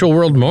like Virtual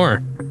World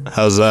more.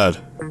 How's that?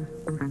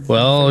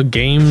 Well,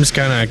 games,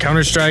 kinda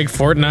Counter-Strike,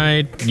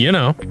 Fortnite, you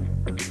know.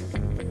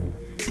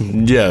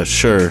 Yeah,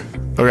 sure.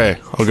 Okay,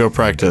 I'll go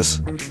practice.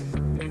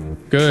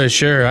 Good,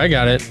 sure, I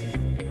got it.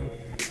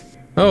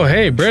 Oh,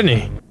 hey,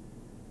 Brittany.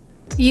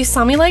 You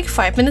saw me like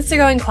 5 minutes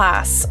ago in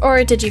class,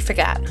 or did you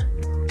forget?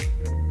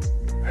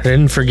 I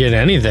didn't forget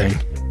anything.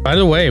 By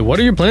the way, what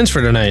are your plans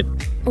for tonight?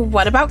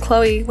 What about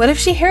Chloe? What if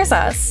she hears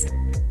us?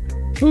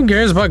 Who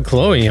cares about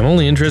Chloe? I'm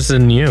only interested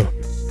in you.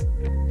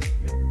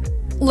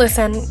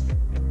 Listen,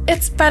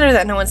 it's better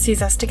that no one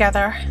sees us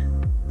together.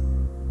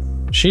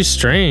 She's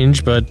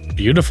strange, but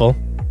beautiful.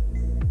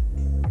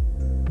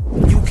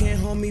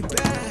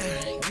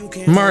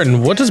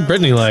 Martin, what does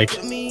Brittany like?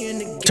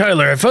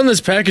 Tyler, I found this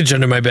package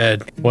under my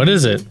bed. What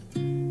is it?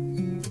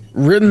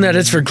 Written that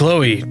it's for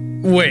Chloe.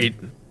 Wait.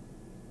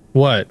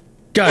 What?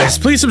 Guys,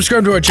 please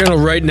subscribe to our channel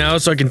right now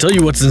so I can tell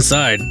you what's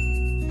inside.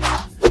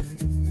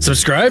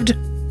 Subscribed?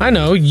 I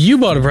know, you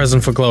bought a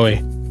present for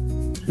Chloe.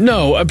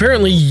 No,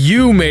 apparently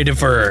you made it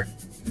for her.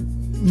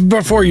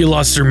 Before you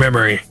lost your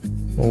memory.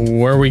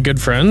 Were we good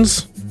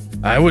friends?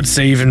 I would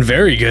say even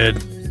very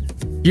good.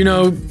 You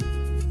know,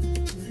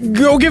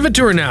 go give it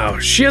to her now.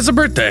 She has a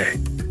birthday.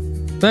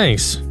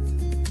 Thanks.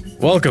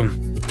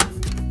 Welcome.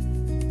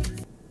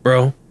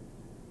 Bro.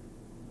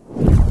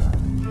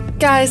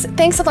 Guys,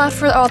 thanks a lot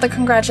for all the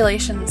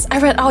congratulations. I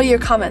read all your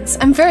comments.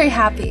 I'm very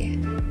happy.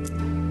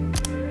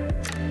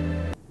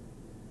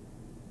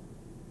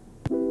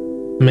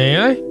 May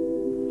I?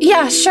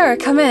 Yeah, sure,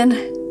 come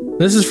in.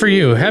 This is for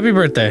you. Happy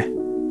birthday.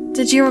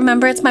 Did you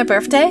remember it's my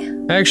birthday?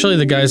 Actually,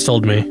 the guys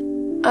told me.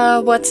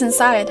 What's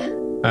inside?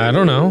 I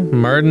don't know.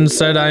 Martin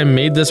said I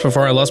made this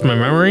before I lost my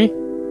memory.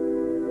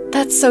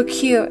 That's so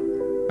cute.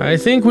 I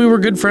think we were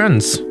good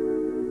friends.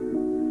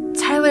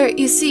 Tyler,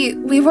 you see,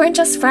 we weren't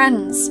just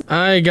friends.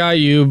 I got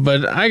you,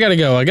 but I gotta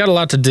go. I got a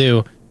lot to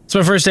do. It's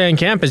my first day on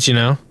campus, you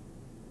know.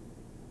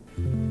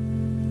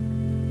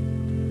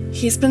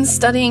 He's been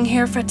studying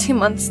here for 2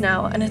 months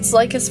now, and it's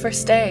like his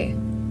first day.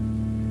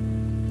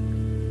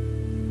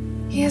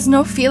 He has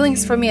no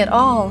feelings for me at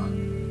all.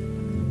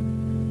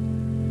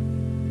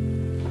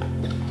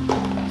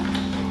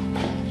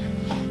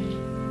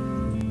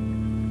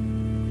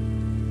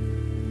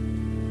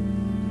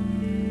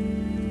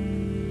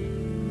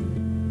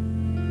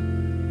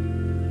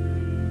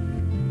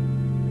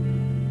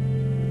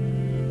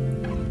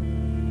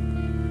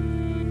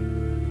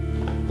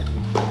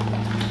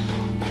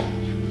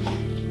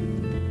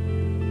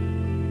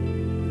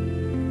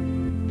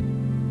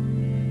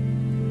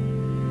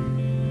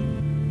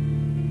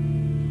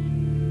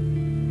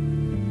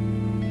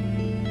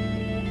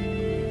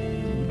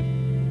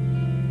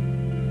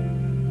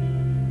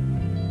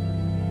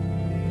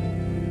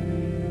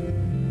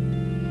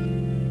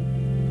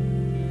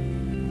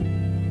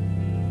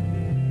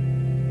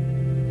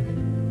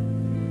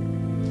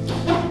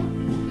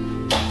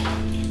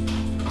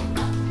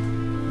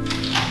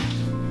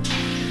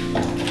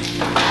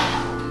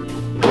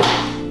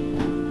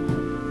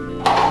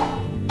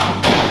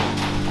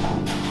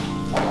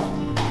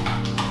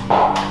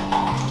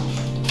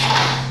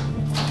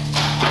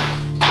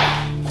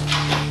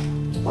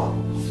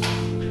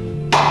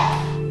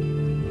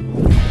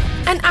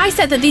 I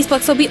said that these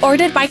books will be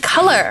ordered by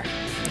color.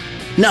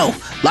 No,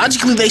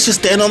 logically they should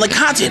stand on the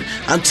content.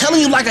 I'm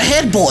telling you like a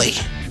head boy.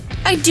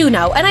 I do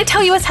know, and I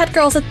tell you as head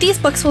girls that these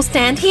books will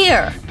stand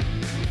here.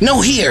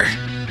 No, here.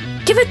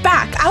 Give it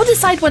back. I'll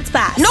decide what's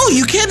best. No,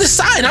 you can't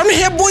decide. I'm the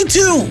head boy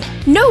too.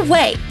 No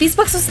way. These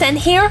books will stand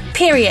here,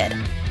 period.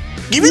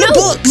 Give me the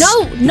books.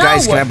 No.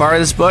 Guys, can I borrow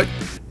this book?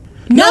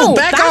 No,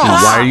 back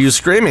off. Why are you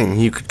screaming?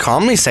 You could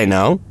calmly say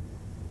no.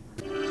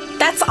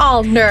 That's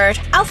all, nerd.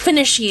 I'll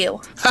finish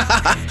you.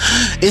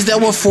 Is that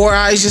what Four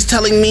Eyes is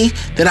telling me?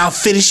 That I'll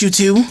finish you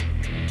too?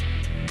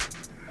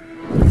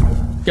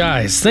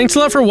 Guys, thanks a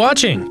lot for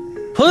watching.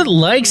 Put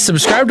like,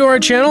 subscribe to our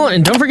channel,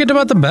 and don't forget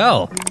about the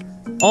bell.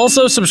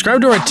 Also,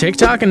 subscribe to our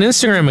TikTok and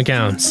Instagram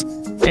accounts.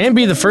 And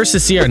be the first to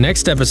see our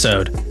next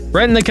episode.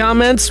 Write in the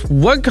comments,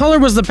 what color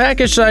was the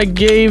package I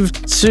gave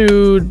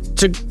to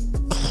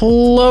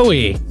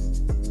Chloe?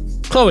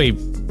 Chloe,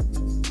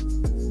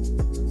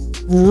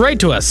 write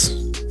to us.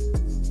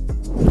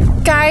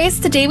 Guys,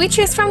 today we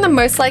choose from the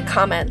most liked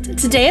comment.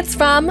 Today it's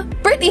from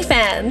Britney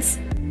fans.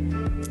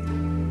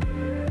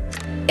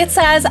 It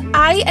says,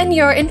 I and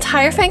your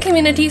entire fan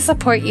community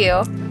support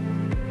you.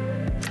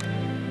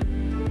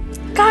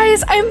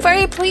 Guys, I'm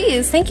very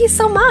pleased. Thank you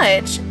so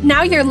much.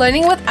 Now you're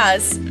learning with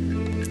us.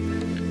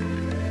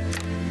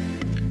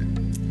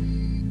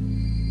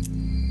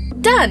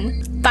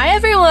 Done. Bye,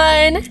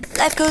 everyone.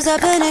 Life goes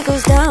up and it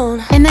goes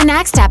down. In the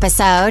next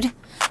episode,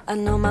 I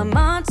know my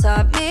mom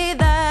taught me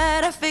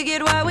that. I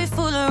figured why we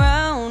fool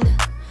around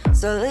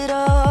so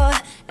little,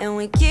 and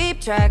we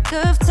keep track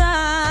of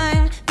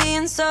time,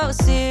 being so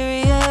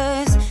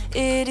serious,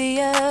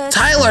 idiots.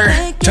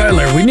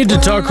 Tyler, we need to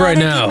talk right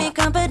now.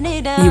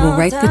 You will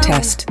write the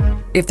test.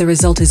 If the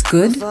result is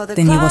good,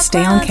 then you will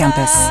stay on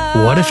campus.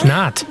 What if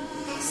not?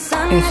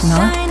 If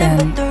not,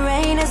 then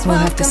we'll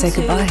have to say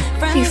goodbye.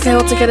 He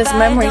failed to get his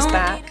memories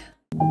back.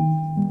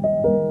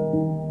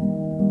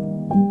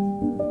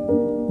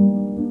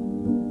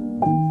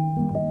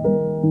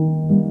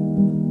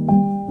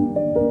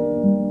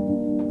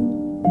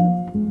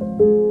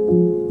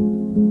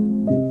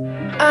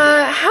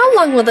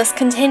 How long will this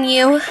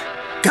continue?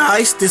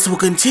 Guys, this will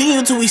continue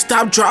until we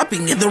stop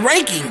dropping in the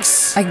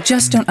rankings. I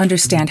just don't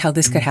understand how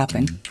this could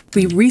happen.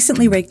 We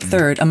recently ranked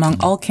 3rd among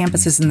all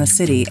campuses in the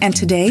city, and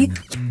today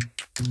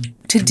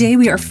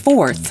we are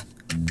 4th.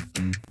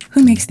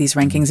 Who makes these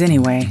rankings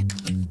anyway?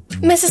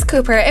 Mrs.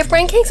 Cooper, if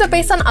rankings were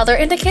based on other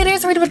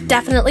indicators, we would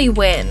definitely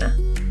win.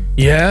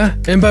 Yeah?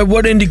 And by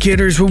what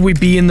indicators would we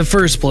be in the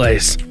first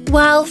place?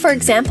 Well, for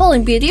example,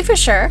 in beauty for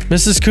sure.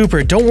 Mrs.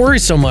 Cooper, don't worry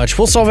so much.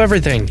 We'll solve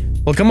everything.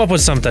 We'll come up with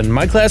something.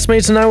 My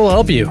classmates and I will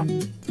help you.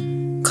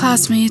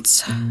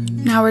 Classmates.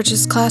 Now we're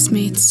just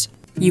classmates.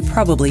 You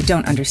probably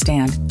don't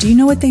understand. Do you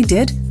know what they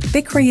did?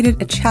 They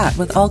created a chat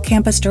with all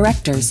campus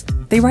directors.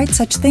 They write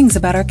such things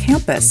about our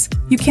campus.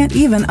 You can't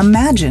even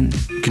imagine.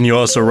 Can you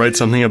also write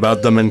something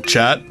about them in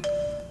chat?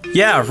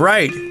 Yeah,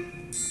 right.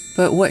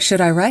 But what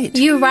should I write?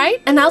 You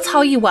write, and I'll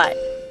tell you what.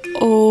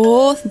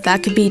 Oh,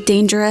 that could be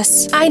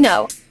dangerous. I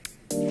know.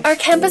 Our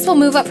campus will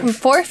move up from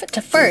 4th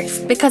to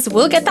 1st because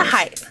we'll get the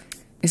hype.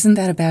 Isn't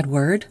that a bad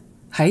word?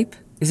 Hype?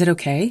 Is it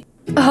okay?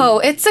 Oh,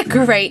 it's a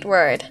great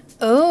word.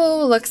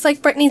 Oh, looks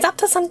like Britney's up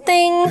to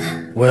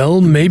something.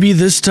 Well, maybe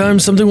this time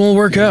something will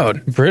work out.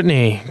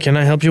 Britney, can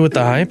I help you with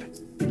the hype?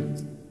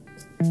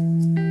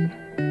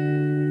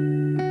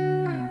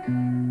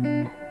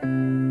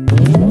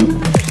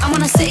 I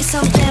wanna say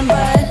something,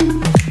 but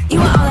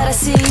you are all that I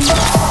see.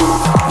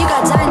 You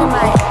got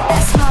dynamite,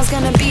 that smile's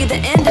gonna be the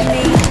end of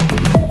me.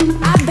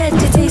 I bet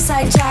it tastes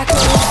like chocolate.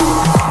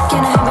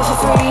 Can I have it for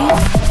free?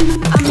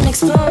 I'm an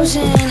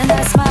explosion, and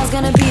that smile's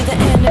gonna be the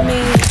end of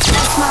me.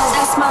 That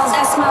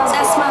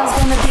smile's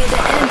gonna be the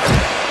end.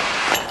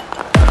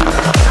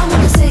 I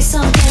wanna say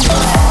something, but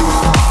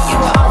you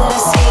are all that I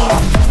see.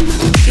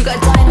 You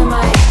got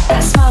dynamite,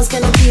 that smile's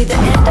gonna be the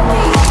end of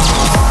me.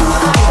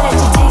 I bet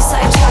it tastes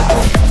like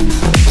chocolate.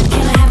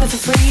 Can I have it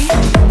for free?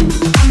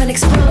 I'm an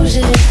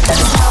explosion, that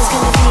smile's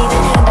gonna be the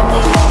end of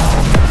me.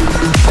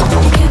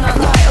 You cannot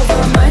lie over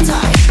my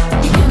tie.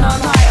 You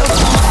cannot lie over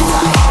my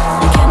tie.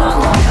 You cannot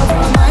lie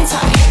over my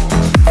tie.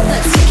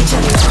 Let's take each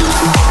other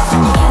out.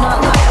 You cannot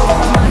lie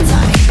over my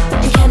tie.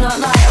 You cannot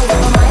lie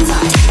over my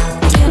tie.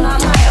 You cannot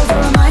lie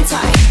over my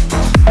tie.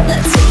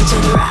 Let's take each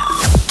other out.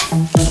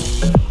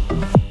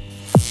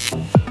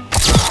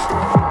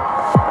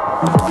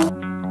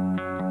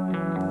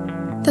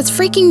 That's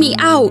freaking me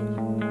out.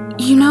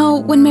 You know,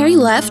 when Mary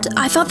left,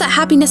 I thought that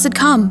happiness had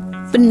come.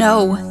 But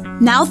no,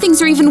 now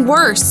things are even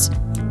worse.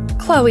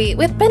 Chloe,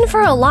 we've been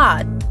for a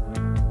lot.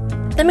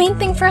 The main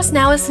thing for us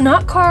now is to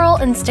not quarrel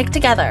and stick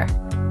together.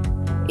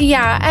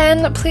 Yeah,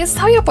 and please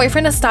tell your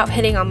boyfriend to stop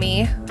hitting on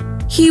me.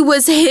 He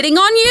was hitting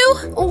on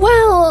you?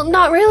 Well,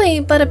 not really,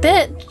 but a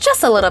bit.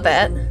 Just a little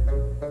bit.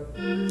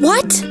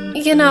 What?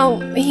 You know,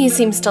 he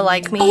seems to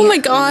like me. Oh my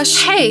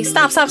gosh. Hey,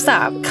 stop.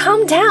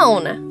 Calm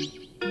down.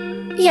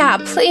 Yeah,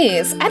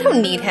 please. I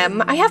don't need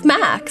him. I have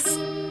Max.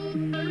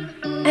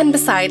 And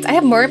besides, I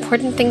have more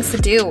important things to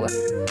do.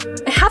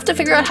 I have to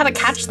figure out how to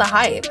catch the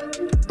hype.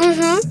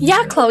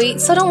 Yeah, Chloe,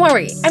 so don't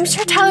worry. I'm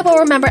sure Tyler will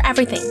remember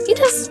everything. You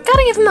just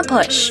gotta give him a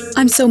push.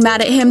 I'm so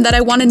mad at him that I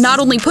want to not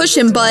only push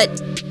him,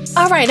 but...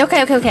 Alright,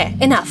 okay.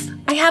 Enough.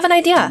 I have an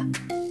idea.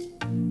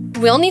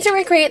 We'll need to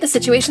recreate the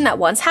situation that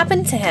once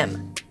happened to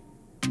him.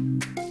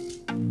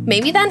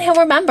 Maybe then he'll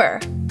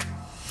remember.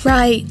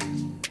 Right.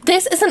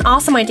 This is an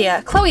awesome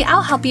idea. Chloe,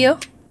 I'll help you.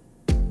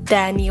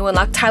 Then you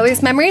unlock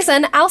Tyler's memories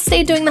and I'll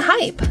stay doing the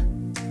hype.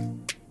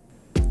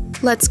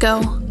 Let's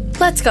go.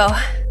 Let's go.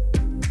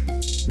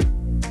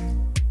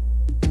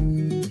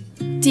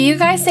 Do you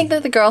guys think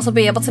that the girls will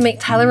be able to make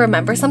Tyler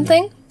remember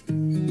something?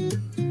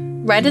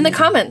 Write in the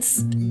comments.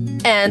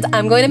 And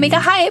I'm going to make a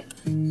hype.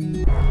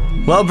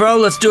 Well, bro,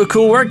 let's do a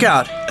cool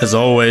workout. As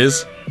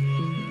always.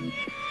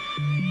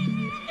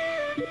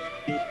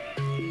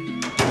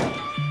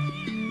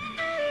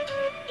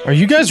 Are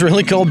you guys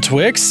really called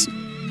Twix?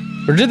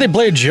 Or did they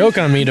play a joke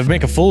on me to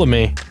make a fool of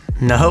me?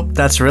 Nope,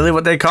 that's really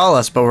what they call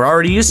us, but we're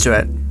already used to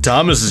it.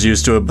 Thomas is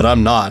used to it, but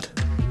I'm not.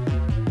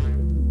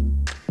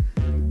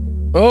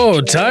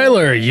 Oh,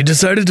 Tyler, you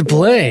decided to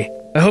play.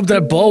 I hope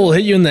that ball will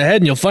hit you in the head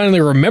and you'll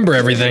finally remember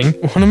everything.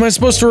 What am I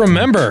supposed to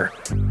remember?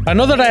 I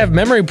know that I have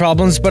memory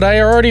problems, but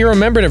I already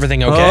remembered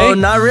everything, okay? Oh,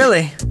 not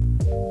really.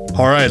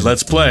 Alright,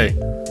 let's play.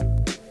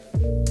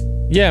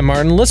 Yeah,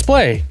 Martin, let's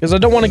play, because I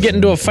don't want to get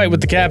into a fight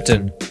with the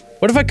captain.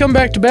 What if I come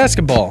back to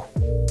basketball?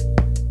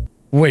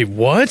 Wait,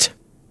 what?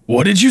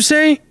 What did you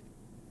say?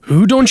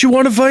 Who don't you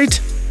want to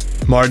fight?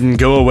 Martin,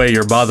 go away,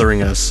 you're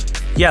bothering us.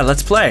 Yeah,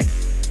 let's play.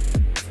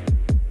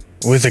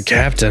 With a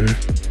captain.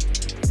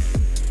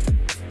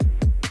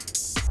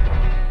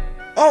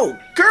 Oh,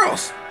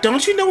 girls,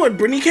 don't you know what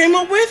Britney came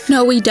up with?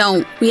 No, we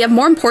don't. We have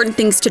more important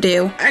things to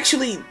do.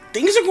 Actually,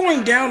 things are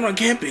going down on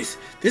campus.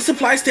 This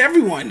applies to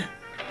everyone.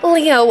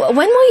 Leo,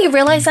 when will you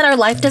realize that our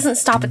life doesn't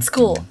stop at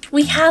school?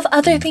 We have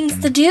other things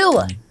to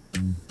do.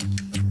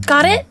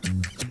 Got it?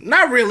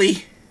 Not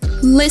really.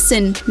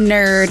 Listen,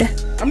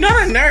 nerd. I'm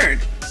not a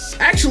nerd.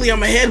 Actually,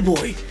 I'm a head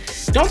boy.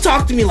 Don't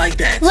talk to me like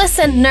that.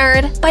 Listen,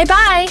 nerd.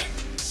 Bye-bye.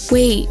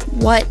 Wait,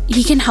 what?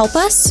 He can help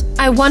us?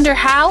 I wonder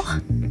how?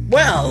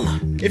 Well,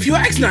 if you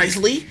ask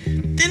nicely,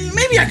 then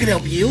maybe I could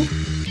help you.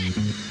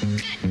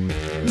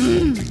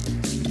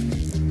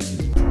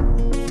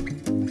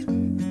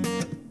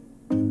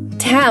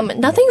 Damn,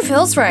 nothing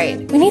feels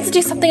right. We need to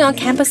do something on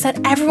campus that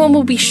everyone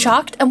will be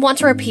shocked and want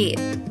to repeat.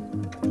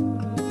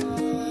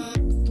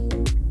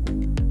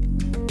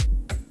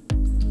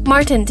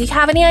 Martin, do you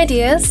have any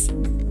ideas?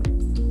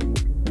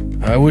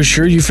 I was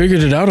sure you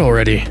figured it out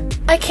already.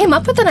 I came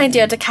up with an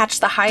idea to catch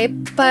the hype,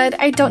 but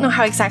I don't know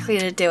how exactly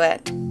to do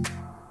it.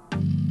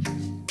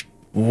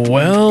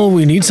 Well,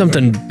 we need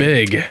something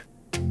big.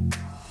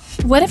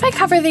 What if I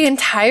cover the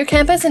entire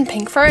campus in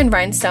pink fur and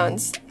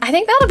rhinestones? I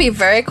think that'll be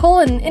very cool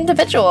and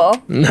individual.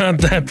 Not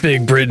that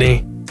big,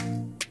 Britney.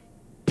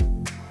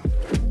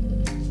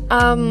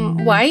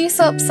 Why are you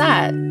so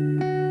upset?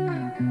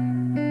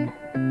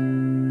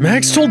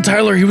 Max told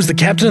Tyler he was the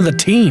captain of the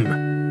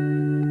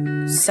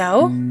team.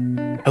 So?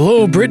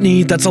 Hello,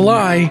 Britney, that's a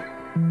lie.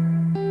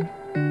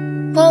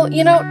 Well,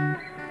 you know,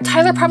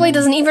 Tyler probably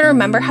doesn't even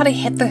remember how to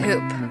hit the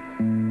hoop.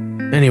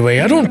 Anyway,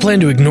 I don't plan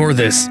to ignore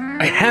this.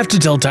 I have to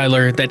tell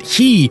Tyler that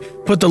he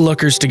put the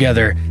lookers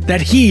together,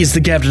 that he is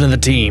the captain of the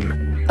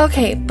team.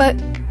 Okay, but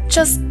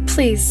just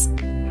please,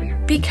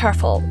 be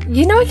careful.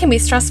 You know it can be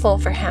stressful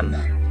for him.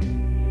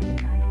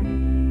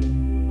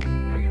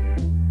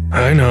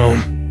 I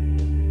know.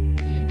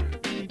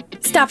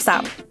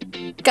 Stop.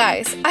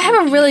 Guys, I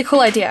have a really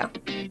cool idea.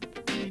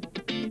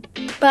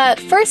 But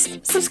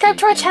first, subscribe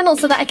to our channel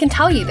so that I can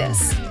tell you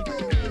this.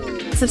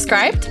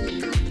 Subscribed?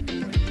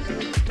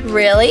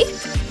 Really?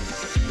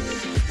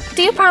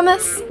 Do you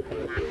promise?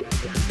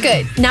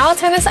 Good, now I'll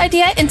turn this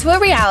idea into a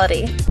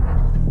reality.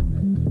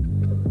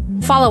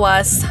 Follow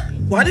us.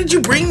 Why did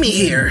you bring me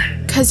here?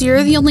 'Cause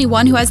you're the only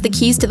one who has the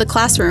keys to the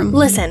classroom.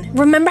 Listen,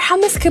 remember how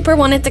Miss Cooper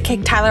wanted to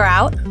kick Tyler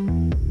out?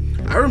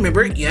 I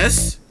remember it,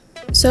 yes.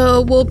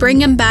 So we'll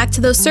bring him back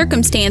to those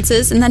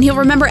circumstances and then he'll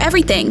remember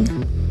everything.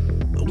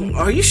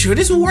 Are you sure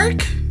this will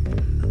work?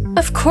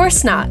 Of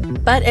course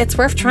not, but it's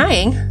worth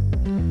trying.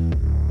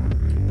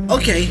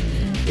 Okay,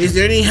 is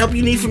there any help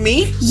you need from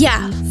me?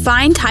 Yeah,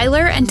 find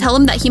Tyler and tell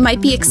him that he might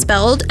be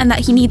expelled and that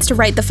he needs to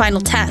write the final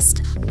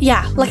test.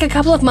 Yeah, like a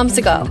couple of months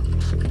ago.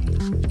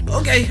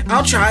 Okay,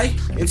 I'll try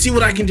and see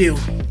what I can do.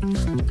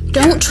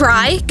 Don't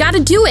try, gotta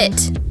do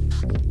it.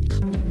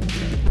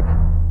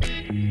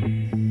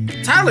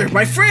 Tyler,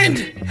 my friend,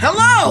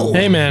 hello!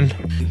 Hey, man.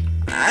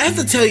 I have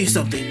to tell you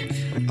something.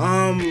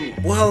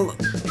 Well...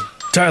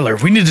 Tyler,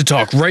 we need to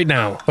talk right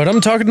now. But I'm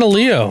talking to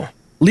Leo.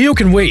 Leo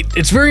can wait,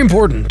 it's very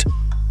important.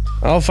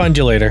 I'll find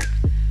you later.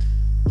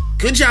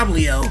 Good job,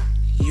 Leo.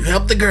 You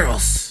helped the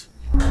girls.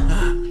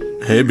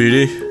 Hey,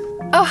 Beauty.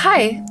 Oh,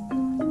 hi.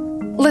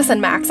 Listen,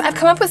 Max, I've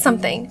come up with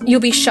something.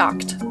 You'll be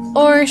shocked.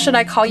 Or should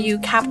I call you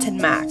Captain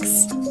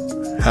Max?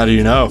 How do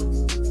you know?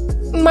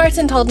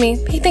 Martin told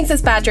me. He thinks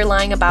it's bad you're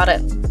lying about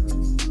it.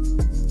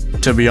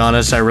 To be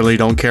honest, I really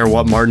don't care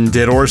what Martin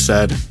did or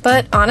said.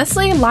 But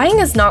honestly, lying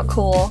is not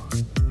cool.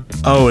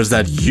 Oh, is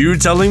that you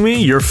telling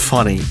me? You're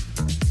funny.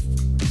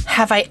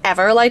 Have I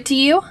ever lied to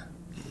you?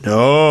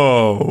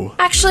 No.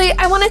 Actually,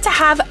 I wanted to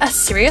have a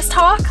serious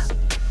talk,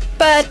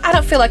 but I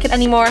don't feel like it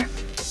anymore.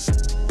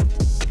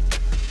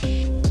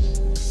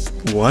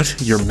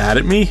 What? You're mad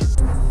at me?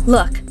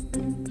 Look,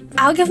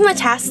 I'll give him a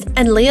test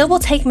and Leo will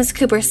take Miss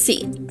Cooper's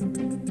seat.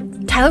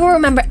 Tyler will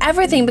remember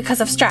everything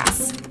because of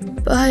stress.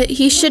 But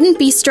he shouldn't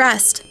be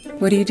stressed.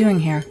 What are you doing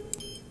here?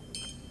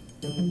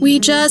 We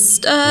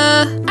just,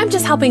 I'm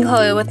just helping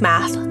Chloe with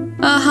math.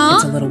 Uh-huh.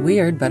 It's a little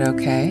weird, but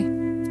okay.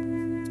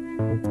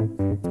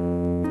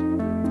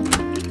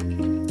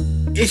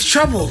 It's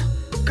trouble.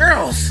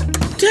 Girls,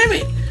 damn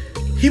it.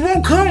 He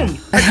won't come.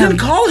 I couldn't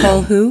call him.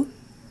 Call who?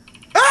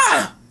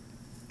 Ah!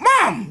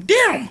 Mom,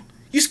 damn.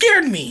 You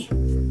scared me.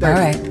 All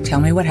right, tell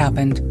me what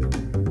happened.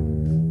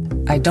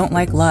 I don't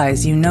like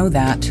lies, you know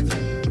that.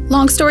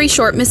 Long story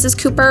short, Mrs.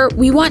 Cooper,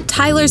 we want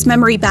Tyler's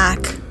memory back.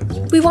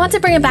 We want to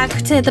bring him back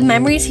to the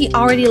memories he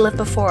already lived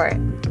before.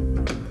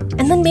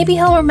 And then maybe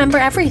he'll remember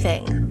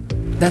everything.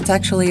 That's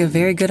actually a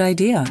very good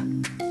idea.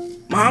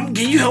 Mom,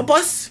 can you help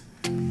us?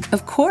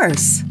 Of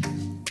course.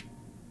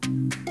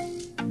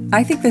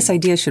 I think this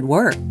idea should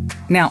work.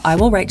 Now, I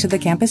will write to the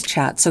campus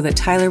chat so that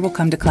Tyler will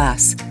come to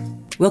class.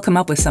 We'll come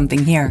up with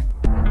something here.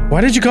 Why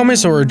did you call me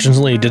so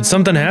urgently? Did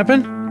something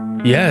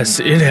happen?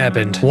 Yes, it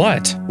happened.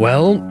 What?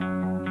 Well,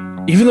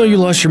 even though you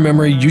lost your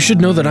memory, you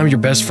should know that I'm your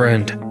best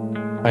friend.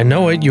 I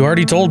know it, you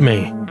already told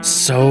me.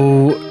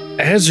 So,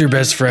 as your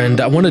best friend,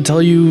 I want to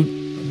tell you,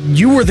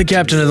 you were the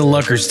captain of the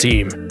Luckers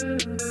team.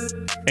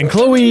 And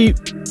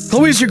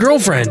Chloe's your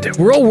girlfriend.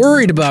 We're all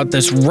worried about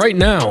this right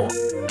now.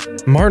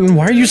 Martin,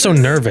 why are you so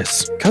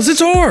nervous? 'Cause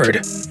it's hard.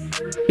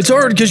 It's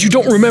hard because you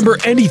don't remember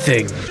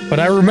anything.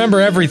 But I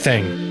remember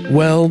everything.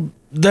 Well,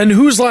 then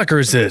whose locker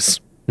is this?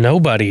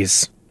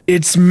 Nobody's.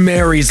 It's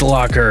Mary's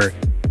locker.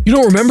 You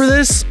don't remember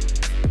this?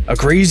 A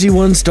crazy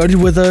one studied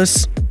with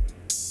us?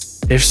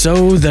 If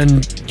so,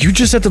 then you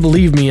just have to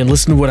believe me and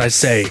listen to what I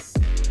say.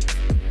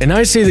 And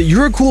I say that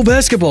you're a cool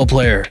basketball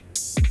player.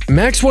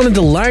 Max wanted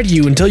to lie to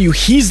you and tell you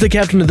he's the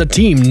captain of the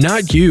team,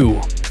 not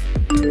you.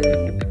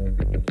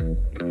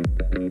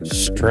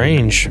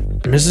 Strange.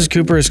 Mrs.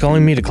 Cooper is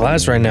calling me to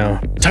class right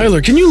now.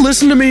 Tyler, can you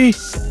listen to me?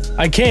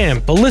 I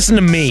can, but listen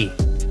to me.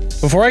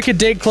 Before I could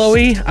date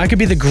Chloe, I could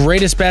be the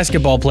greatest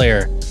basketball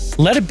player.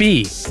 Let it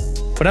be.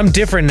 But I'm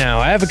different now.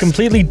 I have a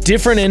completely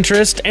different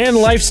interest and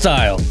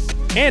lifestyle.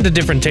 And a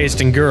different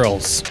taste in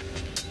girls.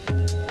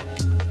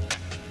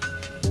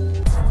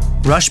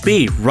 Rush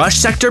B, rush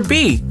sector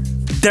B.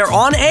 They're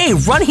on A,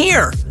 run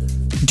here.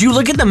 Do you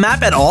look at the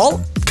map at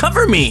all?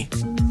 Cover me.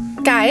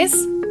 Guys?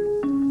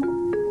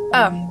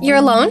 Oh, you're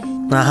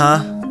alone?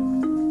 Uh-huh.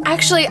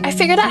 Actually, I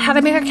figured out how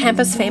to make our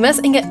campus famous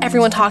and get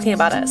everyone talking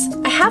about us.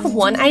 I have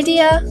one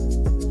idea.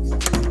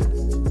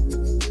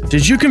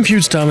 Did you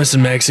confuse Thomas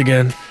and Max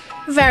again?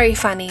 Very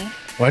funny.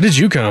 Why did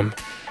you come?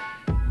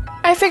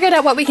 I figured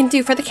out what we can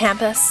do for the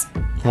campus.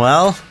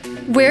 Well?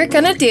 We're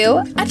gonna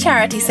do a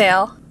charity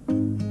sale.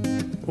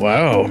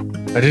 Wow,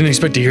 I didn't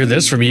expect to hear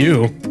this from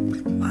you.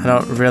 I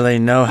don't really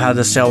know how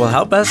the sale will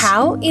help us.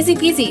 How? Easy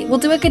peasy. We'll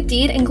do a good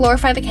deed and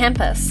glorify the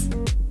campus.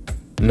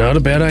 Not a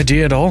bad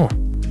idea at all.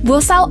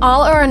 We'll sell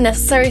all our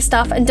unnecessary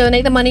stuff and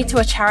donate the money to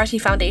a charity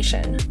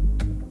foundation.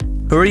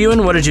 Who are you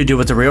and what did you do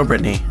with the real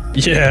Britney?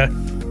 Yeah,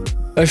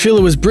 I feel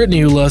it was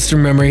Britney who lost her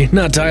memory,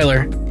 not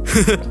Tyler.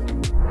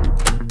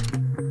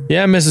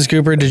 Yeah, Mrs.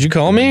 Cooper, did you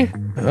call me?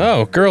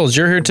 Oh, girls,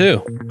 you're here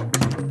too.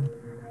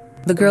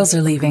 The girls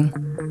are leaving.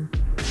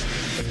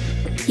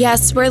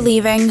 Yes, we're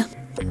leaving.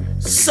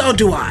 So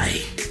do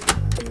I.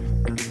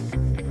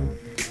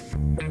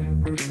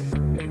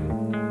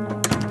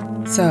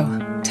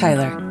 So,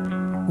 Tyler,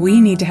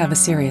 we need to have a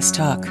serious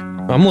talk.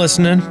 I'm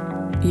listening.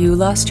 You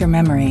lost your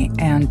memory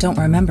and don't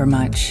remember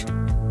much.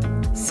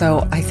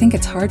 So I think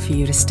it's hard for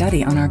you to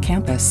study on our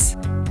campus.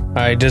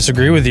 I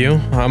disagree with you.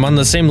 I'm on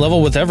the same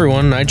level with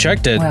everyone. I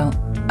checked it. Well,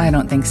 I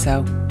don't think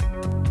so.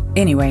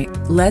 Anyway,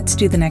 let's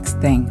do the next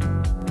thing.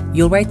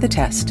 You'll write the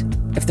test.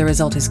 If the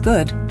result is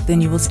good, then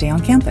you will stay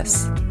on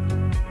campus.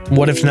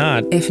 What if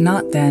not? If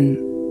not, then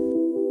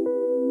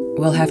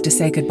we'll have to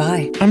say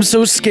goodbye. I'm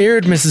so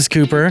scared, Mrs.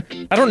 Cooper.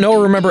 I don't know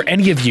or remember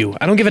any of you.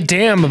 I don't give a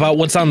damn about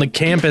what's on the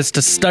campus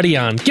to study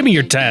on. Give me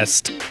your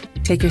test.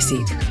 Take your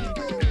seat.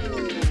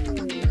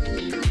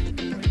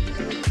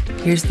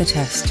 Here's the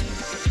test.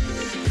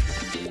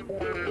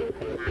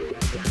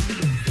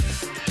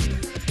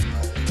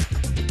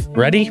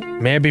 Ready?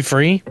 May I be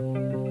free?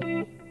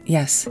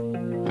 Yes.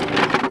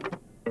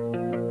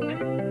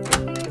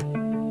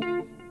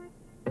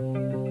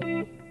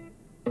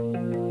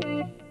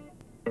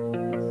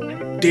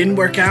 Didn't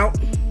work out?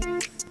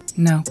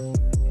 No.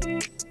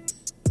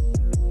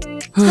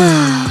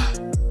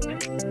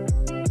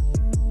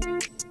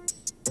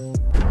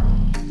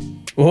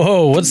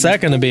 Whoa, what's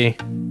that gonna be?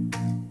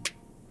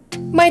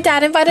 My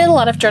dad invited a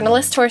lot of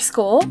journalists to our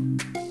school.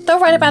 They'll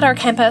write about our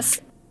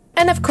campus.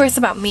 And of course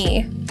about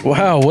me.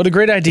 Wow, what a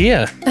great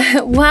idea.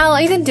 Well,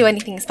 I didn't do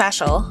anything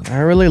special. I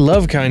really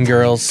love kind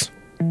girls.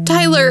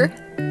 Tyler,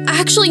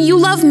 actually, you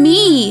love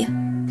me.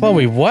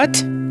 Chloe, what?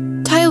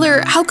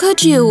 Tyler, how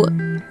could you?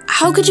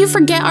 How could you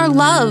forget our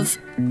love?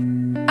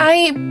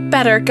 I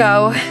better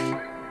go.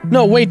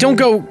 No, wait, don't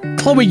go.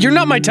 Chloe, you're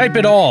not my type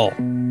at all.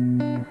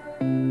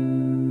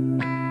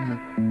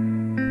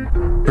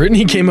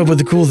 Brittany came up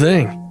with a cool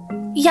thing.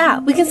 Yeah,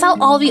 we can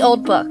sell all the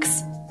old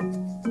books.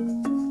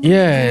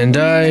 Yeah, and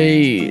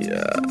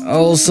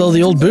I'll sell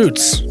the old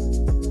boots.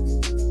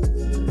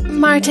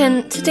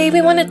 Martin, today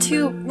we wanted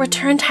to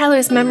return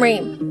Tyler's memory,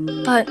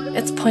 but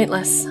it's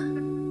pointless.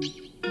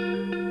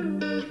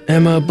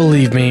 Emma,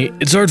 believe me,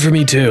 it's hard for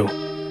me too.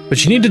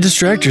 But you need to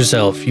distract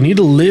yourself. You need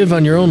to live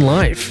on your own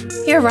life.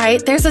 You're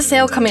right, there's a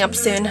sale coming up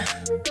soon.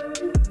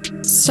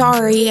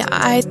 Sorry,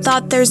 I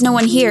thought there's no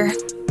one here.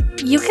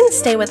 You can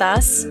stay with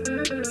us.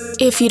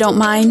 If you don't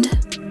mind.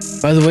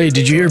 By the way,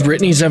 did you hear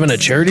Brittany's having a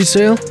charity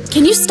sale?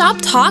 Can you stop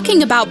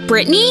talking about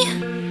Britney?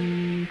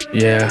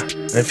 Yeah,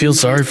 I feel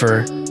sorry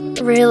for her.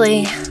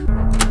 Really?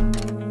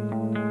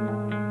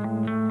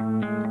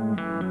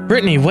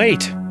 Brittany, wait!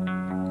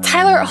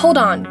 Tyler, hold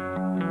on.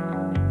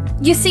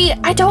 You see,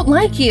 I don't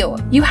like you.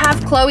 You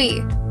have Chloe.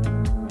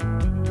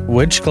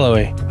 Which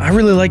Chloe? I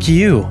really like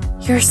you.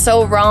 You're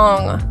so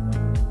wrong.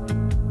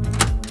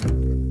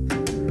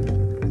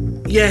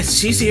 Yes,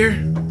 she's here.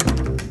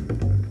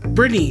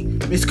 Brittany,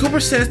 Miss Cooper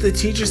says the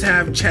teachers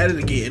have chatted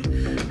again.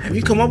 Have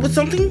you come up with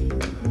something?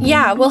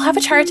 Yeah, we'll have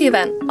a charity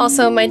event.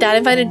 Also, my dad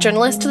invited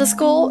journalists to the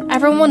school.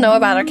 Everyone will know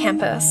about our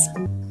campus.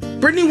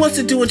 Brittany wants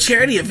to do a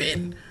charity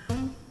event.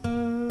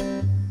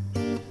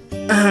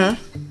 Uh-huh.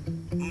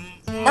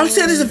 Mom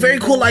said it's a very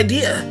cool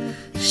idea.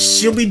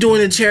 She'll be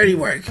doing the charity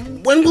work.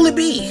 When will it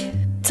be?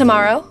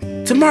 Tomorrow.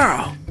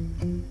 Tomorrow?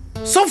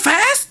 So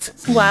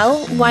fast?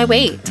 Well, why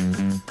wait?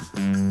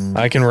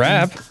 I can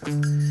rap.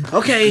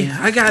 Okay,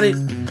 I got it.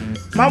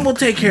 Mom will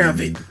take care of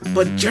it,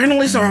 but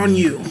journalists are on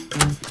you.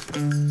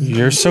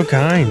 You're so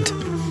kind.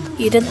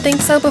 You didn't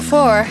think so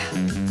before.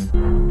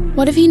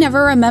 What if he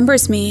never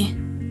remembers me?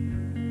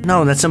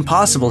 No, that's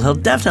impossible. He'll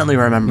definitely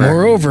remember.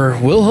 Moreover,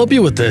 we'll help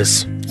you with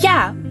this.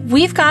 Yeah,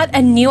 we've got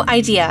a new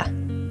idea.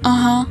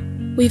 Uh-huh.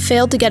 We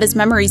failed to get his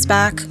memories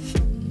back.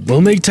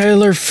 We'll make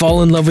Tyler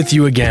fall in love with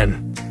you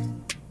again.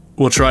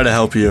 We'll try to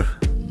help you.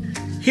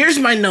 Here's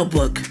my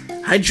notebook.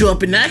 I drew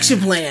up an action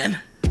plan.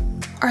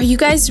 Are you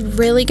guys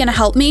really gonna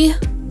help me?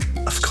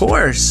 Of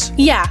course.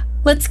 Yeah,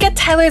 let's get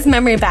Tyler's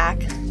memory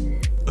back.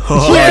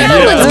 Oh,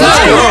 let's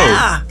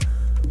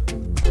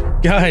go!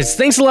 Guys,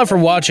 thanks a lot for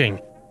watching.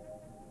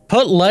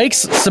 Put likes,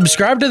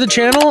 subscribe to the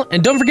channel,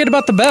 and don't forget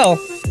about the bell.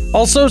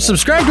 Also,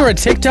 subscribe to our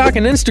TikTok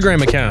and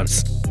Instagram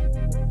accounts.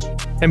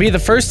 And be the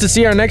first to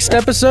see our next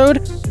episode.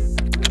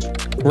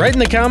 Write in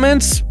the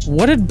comments,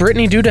 what did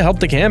Brittany do to help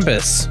the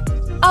campus?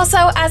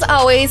 Also, as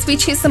always, we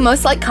choose the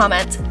most liked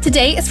comment.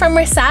 Today is from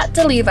Risat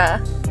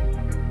Deliva.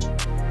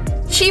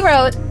 She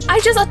wrote, I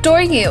just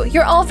adore you.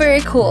 You're all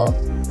very cool.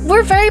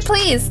 We're very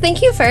pleased.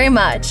 Thank you very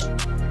much.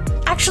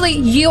 Actually,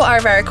 you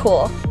are very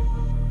cool.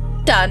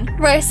 Done.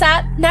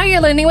 Risat, now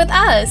you're learning with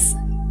us.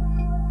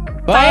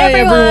 Bye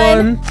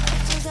everyone.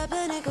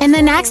 In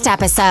the next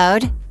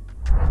episode.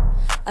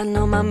 I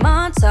know my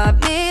mom taught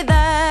me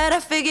that. I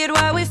figured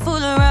why we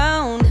fool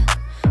around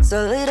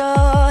so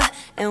little,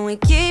 and we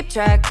keep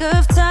track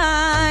of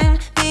time,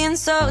 being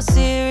so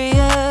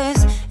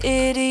serious,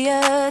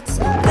 idiots,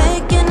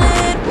 thinking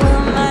it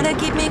will matter,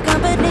 keep me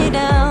company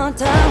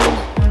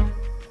downtown.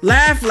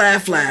 Laugh,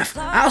 laugh, laugh.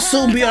 I'll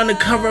soon be on the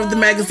cover of the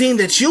magazine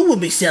that you will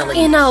be selling.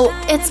 You know,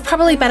 it's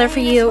probably better for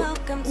you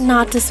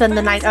not to spend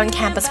the night on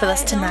campus with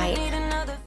us tonight.